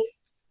 Mm.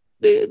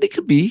 they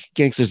could be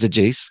gangsters to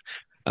Jace.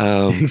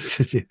 Um,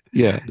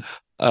 yeah.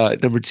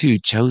 Number two,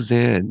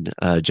 Chozen,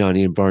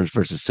 Johnny and Barnes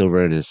versus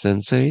Silver and his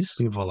senseis.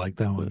 People like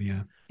that one,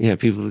 yeah. Yeah,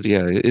 people.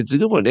 Yeah, it's a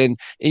good one, and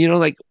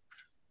like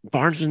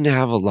Barnes didn't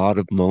have a lot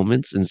of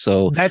moments, and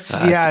so That's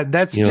you know,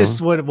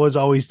 just what was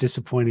always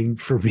disappointing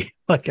for me.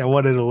 Like I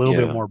wanted a little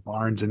bit yeah, more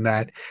Barnes in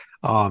that.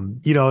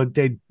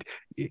 They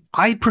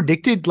I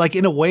predicted, like,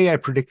 in a way I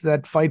predicted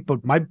that fight, but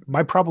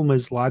my problem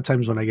is a lot of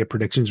times when I get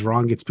predictions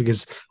wrong, it's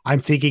because I'm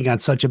thinking on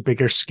such a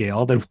bigger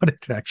scale than what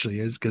it actually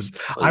is. Because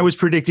I was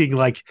predicting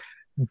like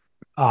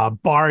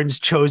Barnes,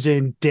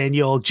 Chosen,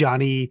 Daniel,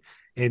 Johnny,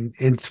 and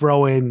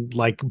throw in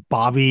like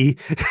Bobby,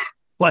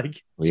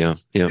 like, yeah,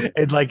 yeah.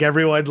 and like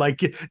everyone,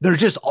 like they're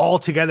just all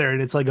together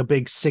and it's like a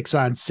big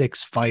 6-on-6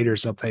 fight or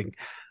something.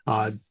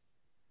 uh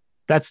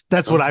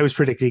that's what I was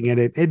predicting, and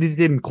it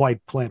didn't quite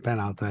pan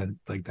out that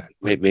like that,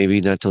 but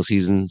Maybe not till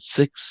season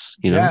six,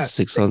 yeah,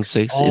 six on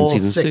six, six in all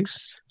season six,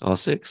 six. all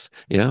six.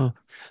 Yeah.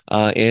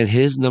 And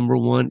his number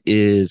one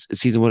is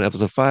season one,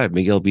 episode five.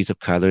 Miguel beats up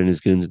Kyler and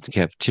his goons at the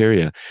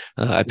cafeteria.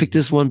 I picked Mhm.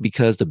 this one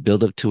because the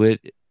build up to it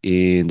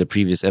in the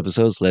previous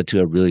episodes led to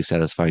a really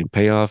satisfying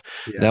payoff.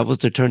 Yeah. That was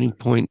the turning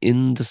point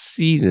in the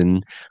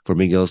season for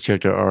Miguel's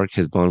character arc,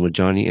 his bond with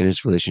Johnny, and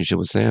his relationship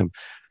with Sam.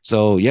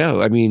 So yeah,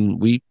 I mean,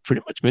 we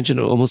pretty much mentioned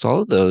almost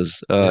all of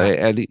those,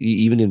 Yeah.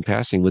 even in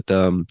passing with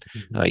Mhm.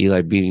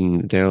 Eli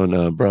beating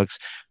down Brooks.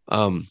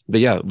 But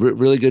yeah,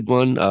 really good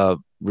one.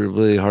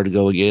 Really hard to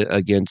go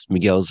against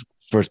Miguel's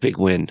first big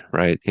win,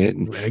 right?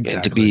 And to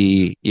Exactly.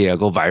 be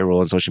go viral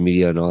on social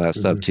media and all that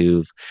stuff Mhm.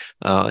 too.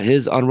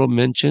 His honorable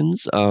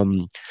mentions: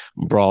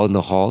 Brawl in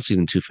the Hall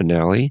season two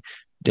finale,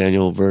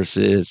 Daniel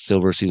versus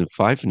Silver season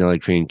five finale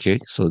Crane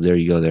Kick. So there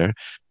you go there.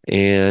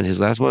 And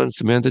his last one,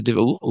 Samantha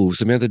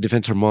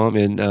defends her mom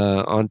and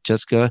Aunt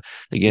Jessica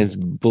against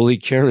bully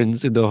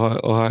Karens in the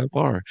Ohio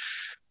bar.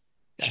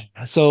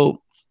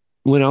 So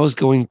when I was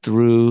going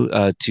through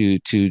to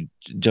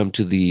jump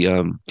to the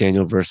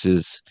Daniel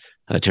versus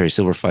Terry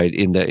Silver fight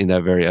in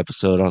that very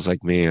episode, I was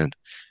like, man,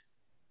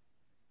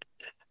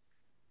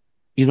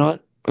 you know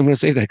what? I'm gonna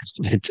say that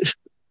comment.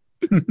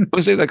 I'm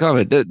gonna say that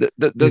comment. That's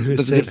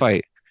a Say good that.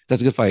 fight.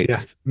 That's a good fight.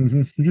 Yeah.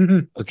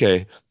 Mhm.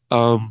 Okay.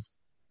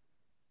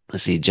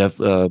 Let's see. Jeff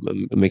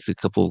makes a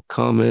couple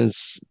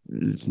comments,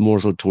 more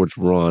so towards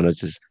Ron. I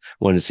just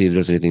wanted to see if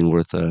there's anything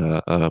worth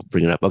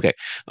bringing up. Okay.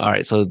 All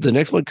right. So the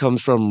next one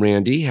comes from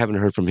Randy. Haven't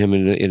heard from him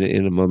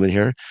in a moment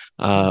here.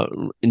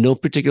 In no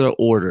particular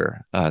order.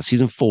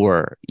 Season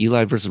four,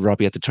 Eli versus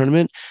Robbie at the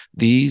tournament.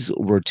 These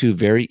were two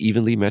very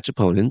evenly matched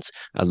opponents.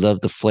 I love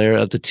the flair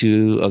of the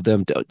two of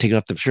them taking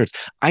off their shirts.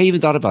 I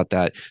even thought about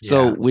that.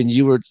 So Yeah. when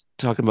you were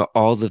talking about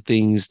all the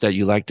things that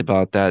you liked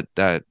about that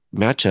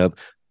matchup,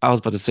 I was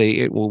about to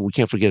say, well, we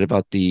can't forget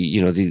about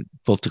the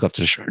both took off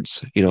their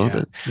shirts, Yeah.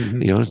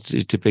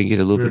 Mhm. to make it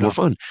a little Fair bit more enough.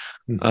 fun.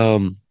 Mhm.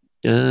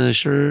 Um,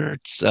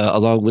 shirts,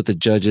 along with the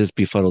judge's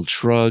befuddled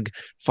shrug.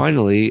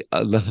 Finally,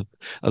 I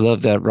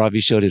love that Robbie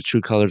showed his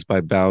true colors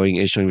by bowing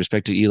and showing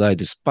respect to Eli,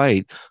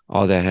 despite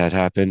all that had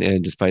happened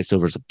and despite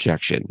Silver's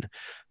objection.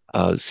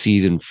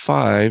 Season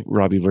five,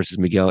 Robbie versus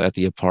Miguel at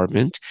the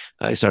apartment.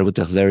 It started with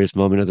the hilarious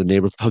moment of the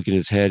neighbor poking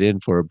his head in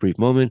for a brief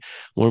moment.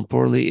 More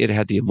importantly, it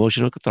had the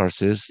emotional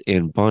catharsis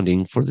and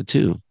bonding for the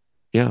two.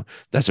 Yeah,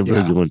 that's a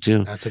really Yeah. good one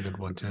too. That's a good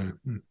one too.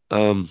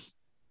 Um,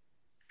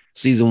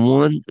 Season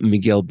one,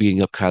 Miguel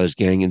beating up Kyler's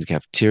gang in the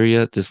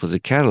cafeteria. This was a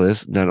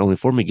catalyst not only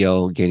for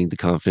Miguel gaining the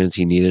confidence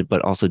he needed,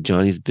 but also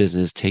Johnny's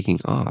business taking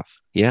off.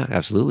 Yeah,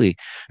 absolutely.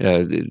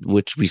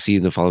 Which we see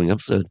in the following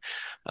episode.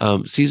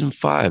 Season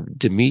five,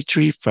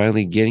 Dimitri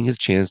finally getting his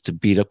chance to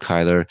beat up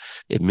Kyler.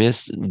 It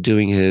missed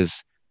doing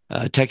his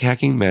tech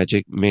hacking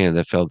magic. Man,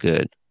 that felt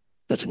good.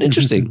 That's an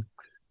interesting.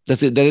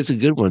 That's it. That is a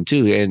good one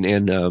too, and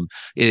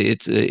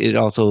it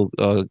also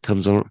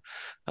comes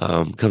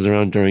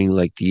around during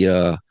like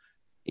the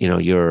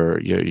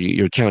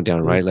your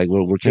countdown, right? Like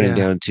we're counting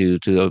Yeah. down to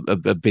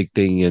a big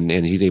thing,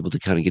 and he's able to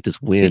kind of get this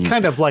He win.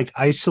 kind of like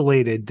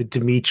isolated the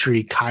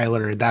Dimitri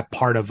Kyler, that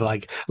part of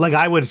like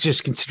I would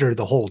just consider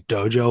the whole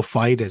dojo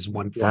fight as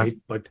one Yeah, fight,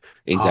 but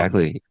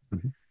exactly.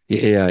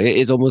 Yeah,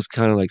 it's almost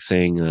kind of like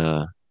saying,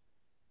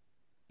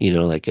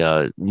 like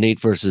Nate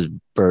versus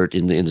Bert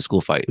in the school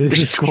fight. the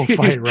school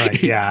fight,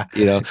 right? Yeah.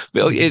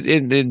 Well,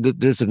 Mhm.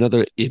 there's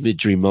another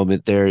imagery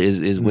moment there is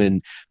Mhm.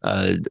 when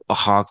a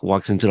hawk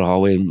walks into the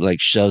hallway and like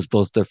shoves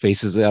both their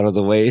faces out of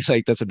the way. It's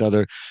like that's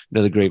another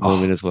great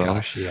moment Oh as well.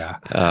 gosh, yeah.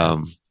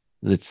 Um,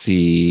 let's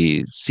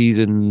see,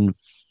 season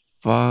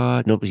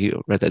five. Nope,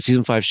 right. That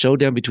season five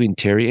showdown between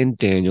Terry and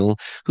Daniel.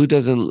 Who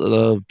doesn't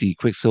love the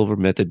Quicksilver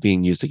method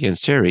being used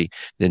against Terry?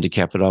 Then to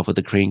cap it off with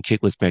a crane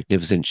kick was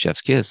magnificent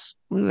chef's kiss.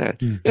 Look at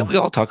that. Yeah, Mhm. we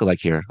all talk alike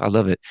here. I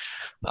love it.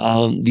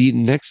 The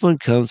next one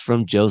comes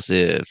from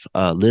Joseph.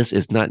 List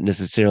is not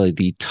necessarily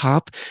the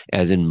top,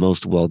 as in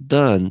most well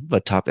done,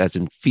 but top as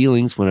in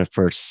feelings when I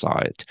first saw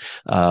it.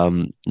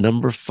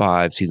 Number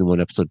five, season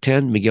one, episode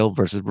 10, Miguel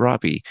versus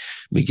Robbie.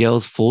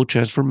 Miguel's full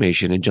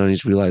transformation and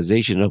Johnny's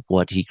realization of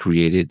what he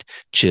created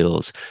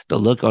chills. The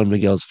look on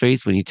Miguel's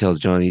face when he tells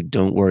Johnny,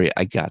 "Don't worry,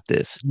 I got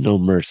this. No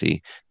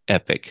mercy."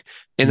 Epic.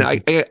 And I,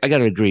 Mhm. I, I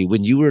gotta agree.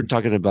 When you were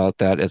talking about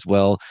that as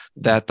well,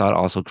 that thought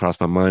also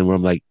crossed my mind where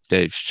I'm like,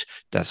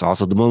 that's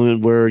also the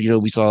moment where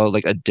we saw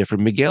like a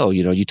different Miguel.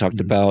 You talked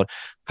Mhm. about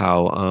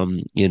how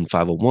in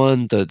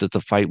 501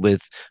 the fight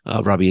with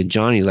Robbie and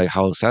Johnny, like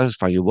how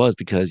satisfying it was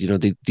because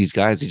these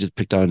guys, they just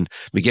picked on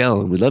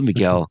Miguel and we love Mhm.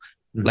 Miguel.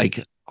 Mhm. Like,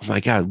 oh my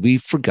God, we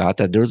forgot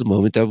that there was a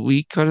moment that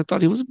we kind of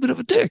thought he was a bit of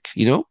a dick,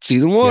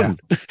 season Yeah. one.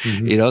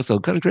 Mhm. So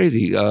kind of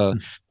crazy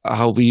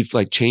how we've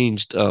like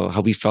changed how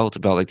we felt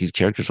about like these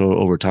characters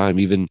over time.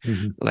 Even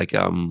Mhm. like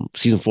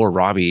season four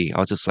Robbie, I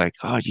was just like,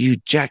 oh, you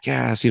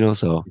jackass,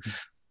 so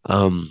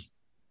um,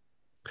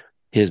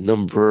 his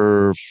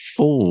number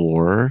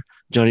four,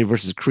 Johnny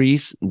versus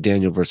Kreese,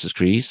 Daniel versus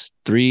Kreese,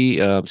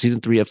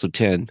 season three, episode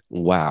 10.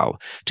 Wow.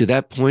 To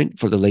that point,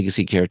 for the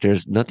legacy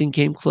characters, nothing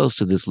came close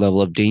to this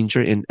level of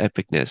danger and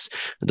epicness.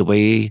 The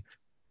way,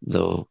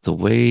 the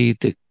way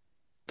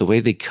the way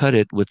they cut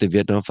it with the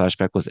Vietnam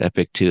flashback was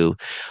epic too.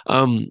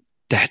 Um,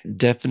 that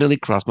definitely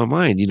crossed my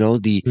mind.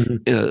 The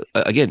Mhm.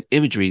 again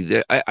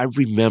imagery. I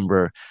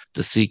remember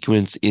the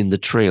sequence in the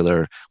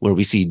trailer where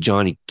we see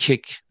Johnny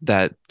kick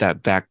that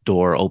back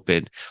door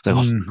open. Like,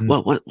 oh,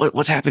 Mhm.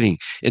 what's happening?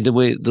 And the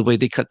way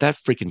they cut that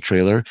freaking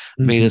trailer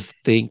made Mhm. us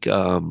think.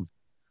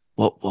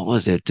 What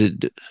was it?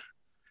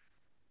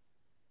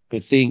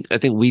 I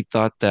think we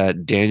thought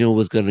that Daniel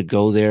was gonna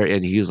go there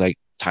and he was like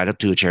tied up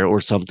to a chair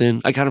or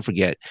something. I kind of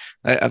forget.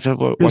 I have to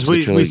Because watch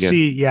the trailer we again.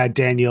 see, yeah,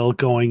 Daniel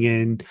going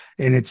in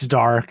and it's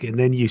dark, and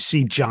then you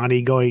see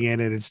Johnny going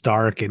in and it's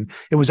dark, and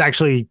it was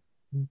actually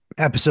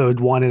episode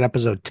one and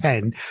episode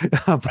 10.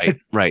 Right, but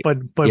right.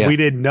 but Yeah. we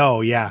didn't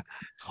know. Yeah.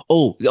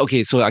 Oh,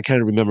 okay. So I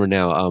kind of remember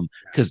now.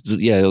 Because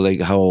yeah,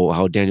 like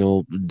how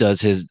Daniel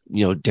does his,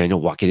 Daniel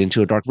walking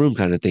into a dark room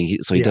kind of thing.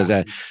 So he does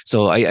Yeah. that.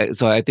 So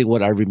I think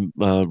what I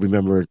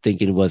remember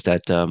thinking was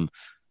that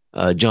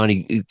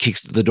Johnny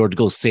kicks the door to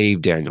go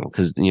save Daniel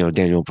because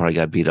Daniel probably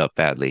got beat up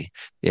badly.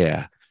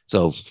 Yeah.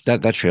 So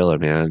that trailer,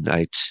 man,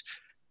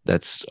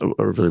 that's a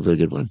really really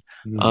good one.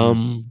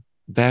 Mhm.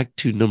 Back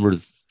to number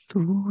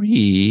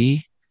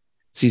three,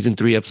 season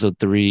three, episode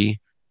three.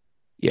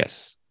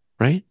 Yes.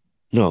 Right?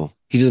 No,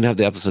 he doesn't have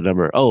the episode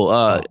number. Oh,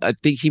 Oh. I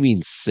think he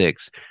means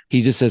six.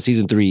 He just says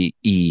season three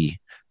E.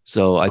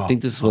 So I Oh.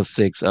 think this Oh. was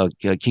six.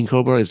 King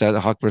Cobra, is that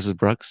Hawk versus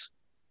Brooks?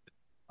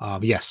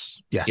 Yes.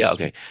 Yeah, Yes.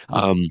 okay.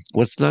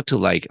 What's not to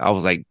like? I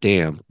was like,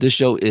 damn, this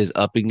show is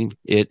upping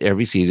it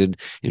every season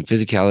in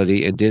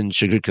physicality and didn't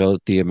sugarcoat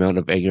the amount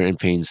of anger and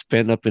pain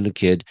spent up in a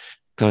kid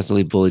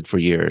constantly bullied for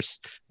years.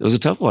 It was a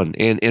tough one.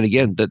 And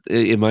again, that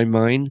in my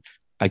mind,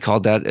 I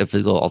called that a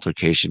physical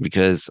altercation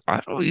because I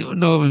don't even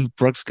know if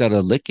Brooks got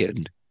a lick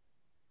in,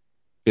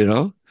 you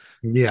know?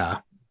 Yeah.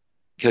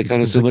 Kind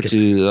of It's similar like,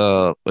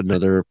 to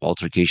another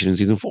altercation in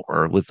season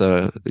four with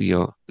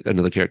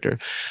another character.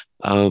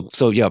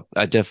 So yeah,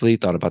 I definitely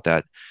thought about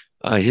that.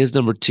 His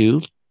number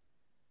two,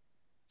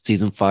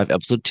 season five,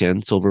 episode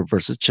 10, Silver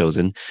versus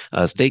Chosen.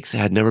 Stakes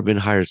had never been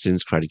higher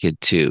since Karate Kid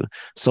 2.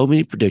 So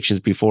many predictions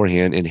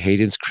beforehand, and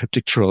Hayden's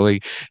cryptic trolling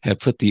had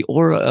put the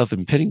aura of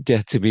impending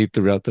death to me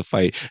throughout the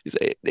fight.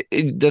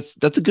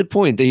 That's a good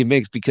point that he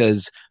makes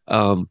because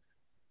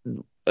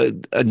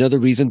another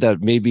reason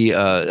that maybe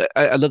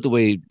I love the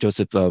way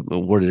Joseph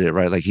worded it,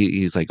 right? Like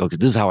he's like, okay,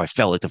 this is how I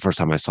felt like the first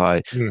time I saw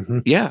it.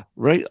 mhm. Yeah,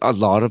 right. A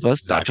lot of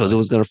us thought Chosen Exactly.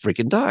 was gonna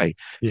freaking die,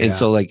 and Yeah.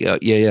 so like,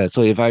 yeah.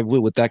 So if I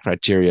went with that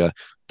criteria,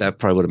 that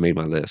probably would have made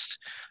my list.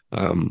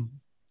 Um,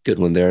 Good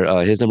one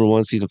there. His number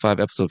one, season five,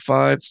 episode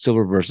five,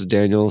 Silver versus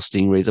Daniel,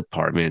 Stingray's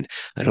apartment.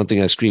 I don't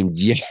think I screamed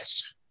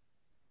yes.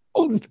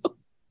 Oh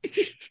no.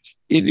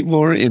 Any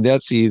more in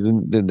that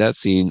season than that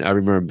scene. I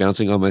remember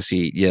bouncing on my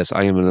seat. Yes,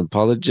 I am an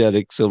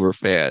apologetic Silver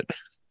fan.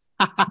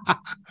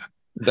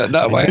 Not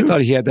I why I knew.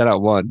 thought he had that at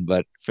one,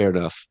 but fair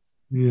enough.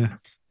 Yeah.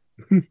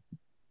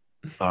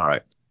 All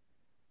right.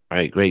 All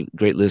right, great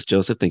list,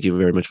 Joseph. Thank you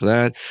very much for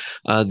that.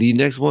 The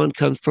next one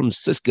comes from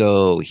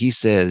Cisco. He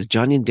says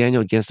Johnny and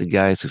Daniel against the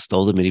guys who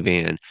stole the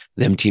minivan.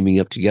 Them teaming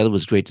up together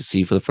was great to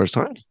see for the first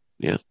time.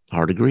 Yeah,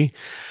 hard to agree.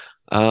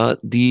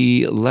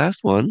 The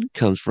last one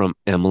comes from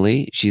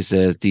Emily. She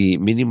says the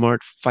mini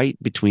mart fight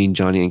between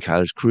Johnny and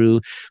Kyler's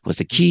crew was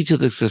the key to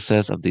the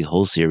success of the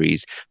whole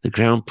series. The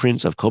Crown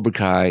Prince of Cobra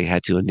Kai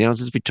had to announce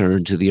his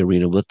return to the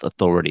arena with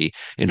authority,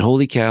 and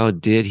holy cow,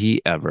 did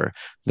he ever!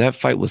 That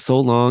fight was so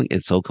long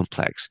and so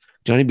complex.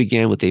 Johnny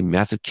began with a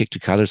massive kick to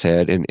Kyler's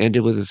head and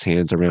ended with his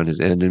hands around his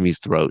enemy's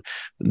throat,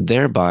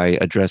 thereby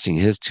addressing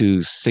his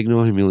two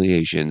signal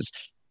humiliations.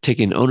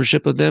 taking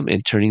ownership of them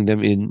and turning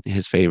them in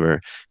his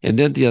favor. And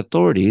then the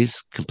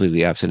authorities,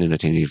 completely absent in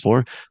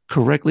 1984,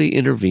 correctly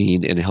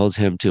intervened and held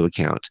him to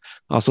account.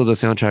 Also, the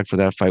soundtrack for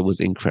that fight was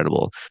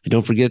incredible. And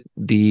don't forget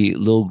the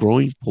little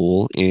growing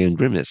pool and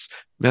Grimace.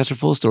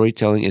 Masterful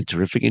storytelling and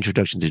terrific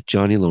introduction to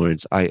Johnny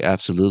Lawrence. I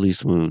absolutely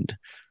swooned.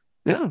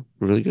 Yeah,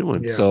 really good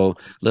one. Yeah. So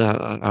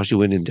how she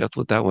went in depth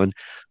with that one.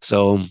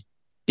 So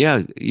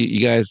yeah,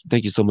 you guys,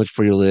 thank you so much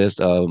for your list.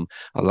 A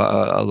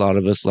lot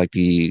of us like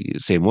the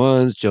same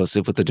ones.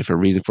 Joseph with a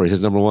different reason for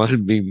his number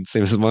one being the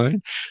same as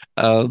mine.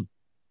 Um,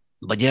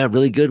 but yeah,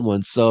 really good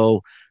one.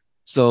 So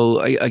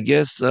I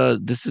guess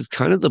this is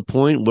kind of the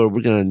point where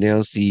we're going to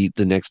announce the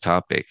next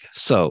topic.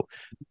 So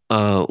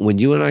when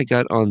you and I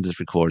got on this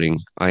recording,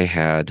 I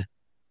had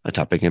a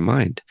topic in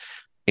mind.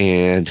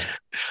 And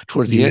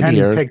towards the You end hadn't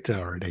here, picked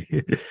already.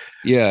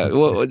 yeah,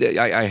 well,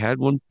 I had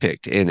one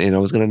picked and I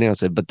was going to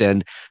announce it, but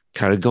then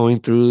kind of going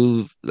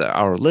through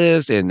our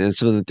list and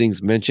some of the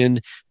things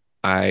mentioned,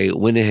 I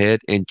went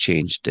ahead and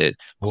changed it.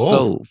 Oh,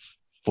 So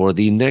for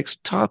the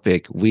next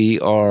topic,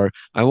 I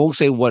won't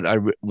say what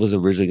was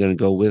originally going to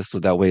go with, so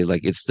that way,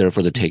 like, it's there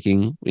for the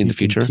taking in you the can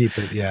future. keep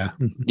it. Yeah.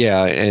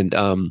 Yeah,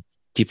 and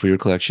keep for your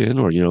collection,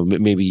 or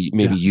maybe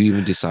Yeah. you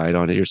even decide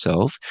on it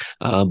yourself.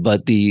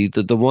 But the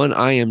one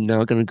I am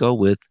now going to go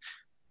with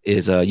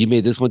is you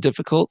made this one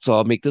difficult, so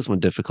I'll make this one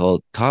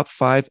difficult. Top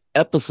 5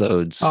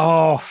 episodes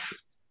Oh,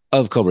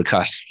 of Cobra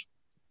Kai.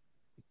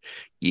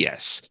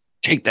 Yes,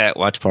 take that,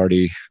 watch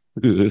party.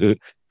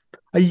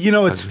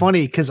 it's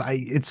funny because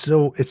it's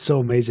so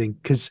amazing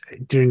because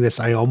during this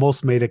I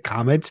almost made a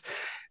comment.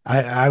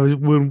 I was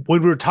when we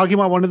were talking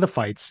about one of the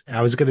fights,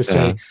 I was gonna Uh,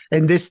 say,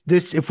 and this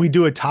if we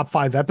do a top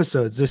 5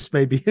 episodes, this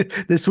may be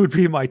this would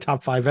be my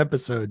top 5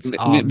 episodes.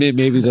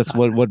 maybe that's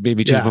what made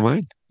me change my Yeah,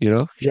 mind. You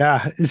know,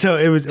 yeah. So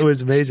it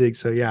was amazing.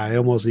 So yeah, I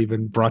almost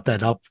even brought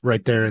that up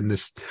right there in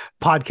this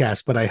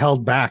podcast, but I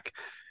held back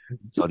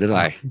so did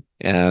I.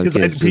 because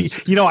Okay, since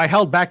I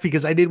held back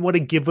because I didn't want to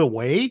give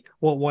away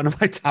what one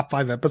of my top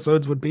 5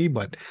 episodes would be,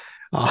 but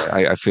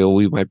I feel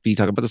we might be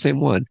talking about the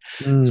same one.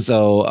 mm,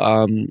 So,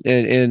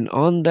 and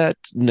on that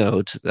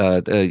note,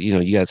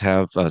 you guys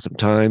have some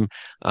time.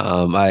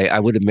 I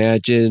would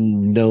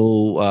imagine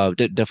no,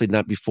 definitely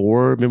not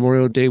before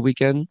Memorial Day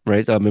weekend,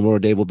 right? Memorial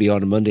Day will be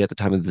on a Monday at the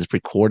time of this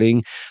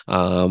recording.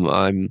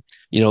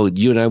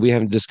 You and I, we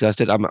haven't discussed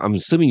it. I'm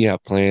assuming you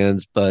have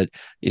plans, but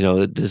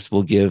this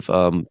will give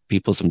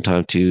people some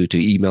time to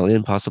email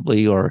in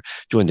possibly or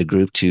join the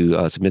group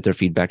to submit their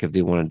feedback if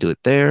they want to do it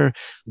there.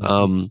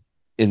 Um,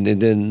 and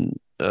then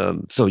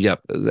so yeah,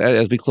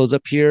 as we close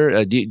up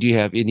here, do you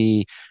have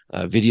any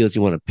videos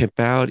you want to pimp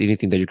out?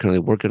 Anything that you're currently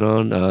working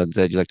on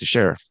that you'd like to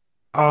share?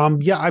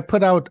 yeah, I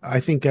put out, I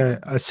think,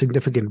 a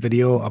significant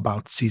video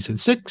about season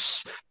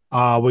 6.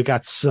 We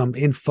got some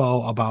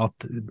info about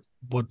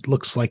what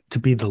looks like to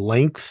be the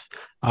length.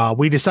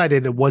 We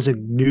decided it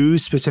wasn't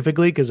news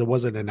specifically because it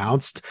wasn't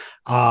announced.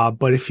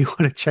 But if you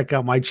want to check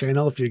out my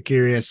channel, if you're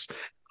curious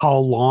how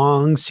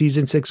long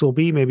season 6 will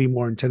be, maybe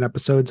more than 10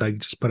 episodes, I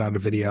just put out a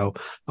video.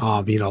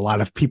 A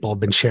lot of people have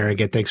been sharing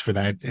it. Thanks for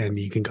that. And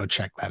you can go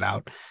check that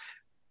out.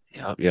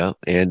 Yeah, yeah,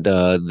 and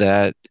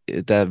that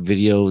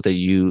video that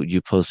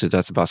you posted,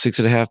 that's about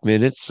 6.5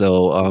 minutes.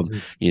 So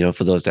Mhm.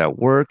 for those that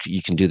work,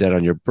 you can do that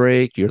on your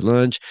break, your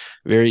lunch.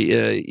 Very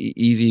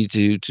easy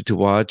to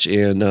watch.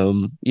 And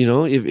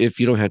if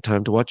you don't have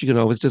time to watch, you can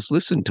always just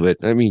listen to it.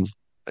 I mean,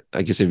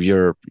 I guess if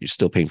you're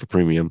still paying for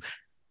premium.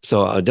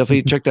 So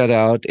definitely check that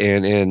out,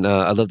 and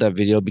I love that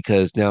video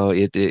because now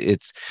it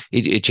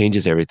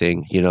changes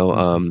everything.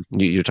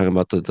 You're talking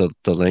about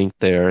the length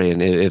there,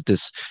 and if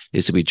this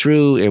is to be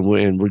true, and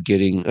we're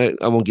getting,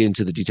 I won't get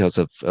into the details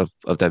of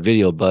that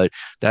video, but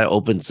that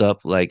opens up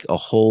like a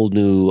whole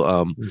new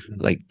Mhm.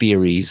 like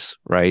theories,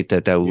 right?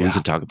 That we Yeah,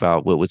 can talk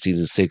about with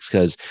season 6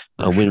 because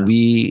for sure.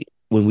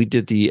 when we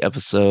did the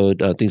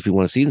episode things we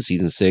want to see in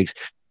season 6,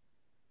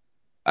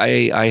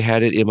 I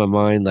had it in my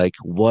mind like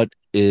what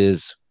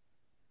is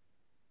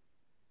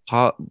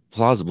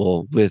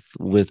plausible with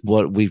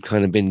what we've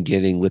kind of been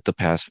getting with the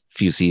past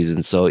few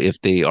seasons. So if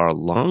they are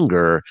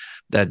longer,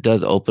 that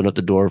does open up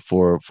the door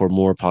for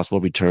more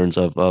possible returns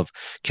of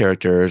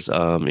characters,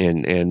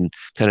 and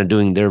kind of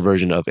doing their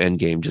version of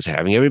Endgame, just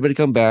having everybody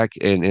come back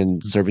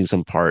and serving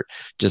some part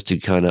just to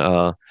kind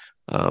of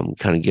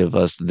give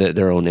us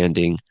their own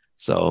ending.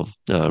 So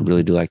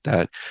really Mhm. do like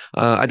that.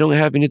 I don't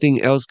have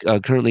anything else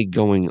currently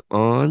going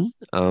on.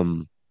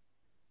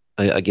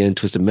 Again,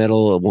 Twisted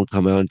Metal won't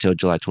come out until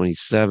July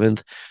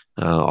 27th.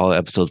 All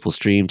episodes will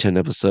stream 10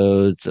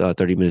 episodes,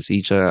 30 minutes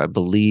each, I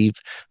believe.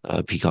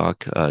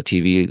 Peacock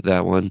TV,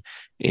 that one.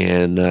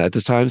 And at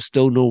this time,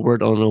 still no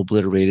word on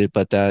Obliterated,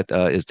 but that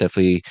is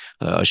definitely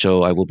a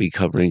show I will be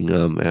covering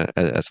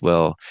as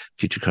well,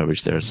 future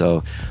coverage there.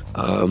 So,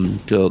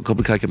 to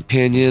Cobra Kai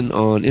Companion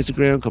on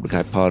Instagram, Cobra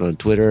Kai Pod on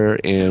Twitter,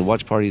 and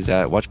Watch Parties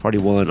at Watch Party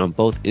One on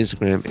both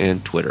Instagram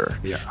and Twitter.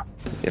 Yeah.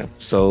 Yeah.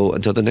 So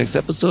until the next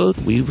episode,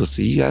 we will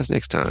see you guys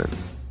next time.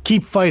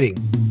 Keep fighting.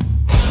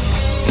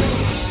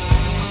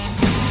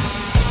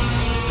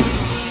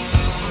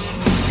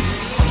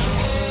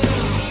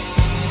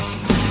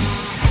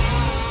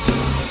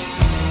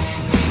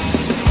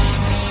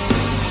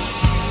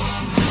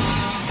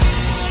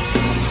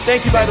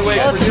 thank you, by the way,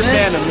 for Awesome, your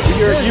man.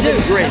 fandom. You've been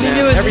great, Let me man.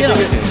 do it, Everything,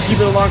 yeah. you've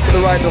been along for the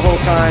ride the whole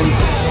time.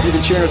 You've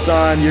been cheering us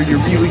on. You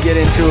really get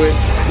into it.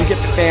 You get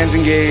the fans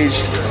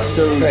engaged.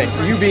 So Great.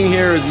 you being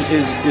here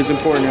is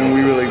important, and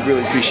we really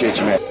appreciate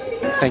you, man.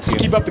 Thank you.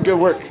 Keep up the good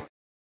work.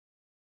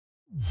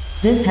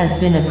 This has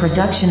been a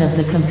production of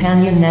the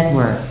Companion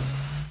Network.